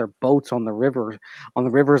people out on their boats on the rivers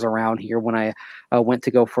around here when I went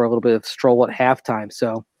to go for a little bit of stroll at halftime.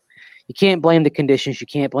 So you can't blame the conditions. You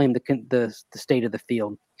can't blame the state of the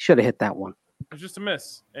field. Should have hit that one. It was just a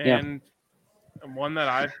miss. And one that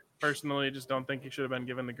I personally just don't think he should have been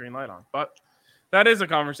given the green light on. But that is a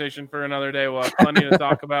conversation for another day. We'll have plenty to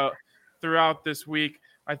talk about throughout this week.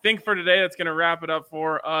 I think for today, that's going to wrap it up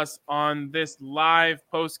for us on this live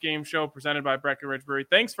post-game show presented by Breckenridge Brewery.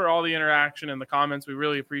 Thanks for all the interaction and the comments. We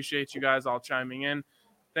really appreciate you guys all chiming in.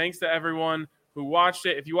 Thanks to everyone who watched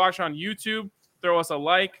it. If you watch on YouTube, throw us a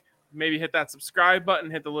like. Maybe hit that subscribe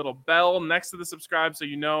button. Hit the little bell next to the subscribe so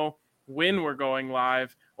you know when we're going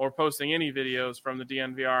live or posting any videos from the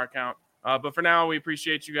DNVR account. But for now, we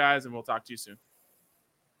appreciate you guys, and we'll talk to you soon.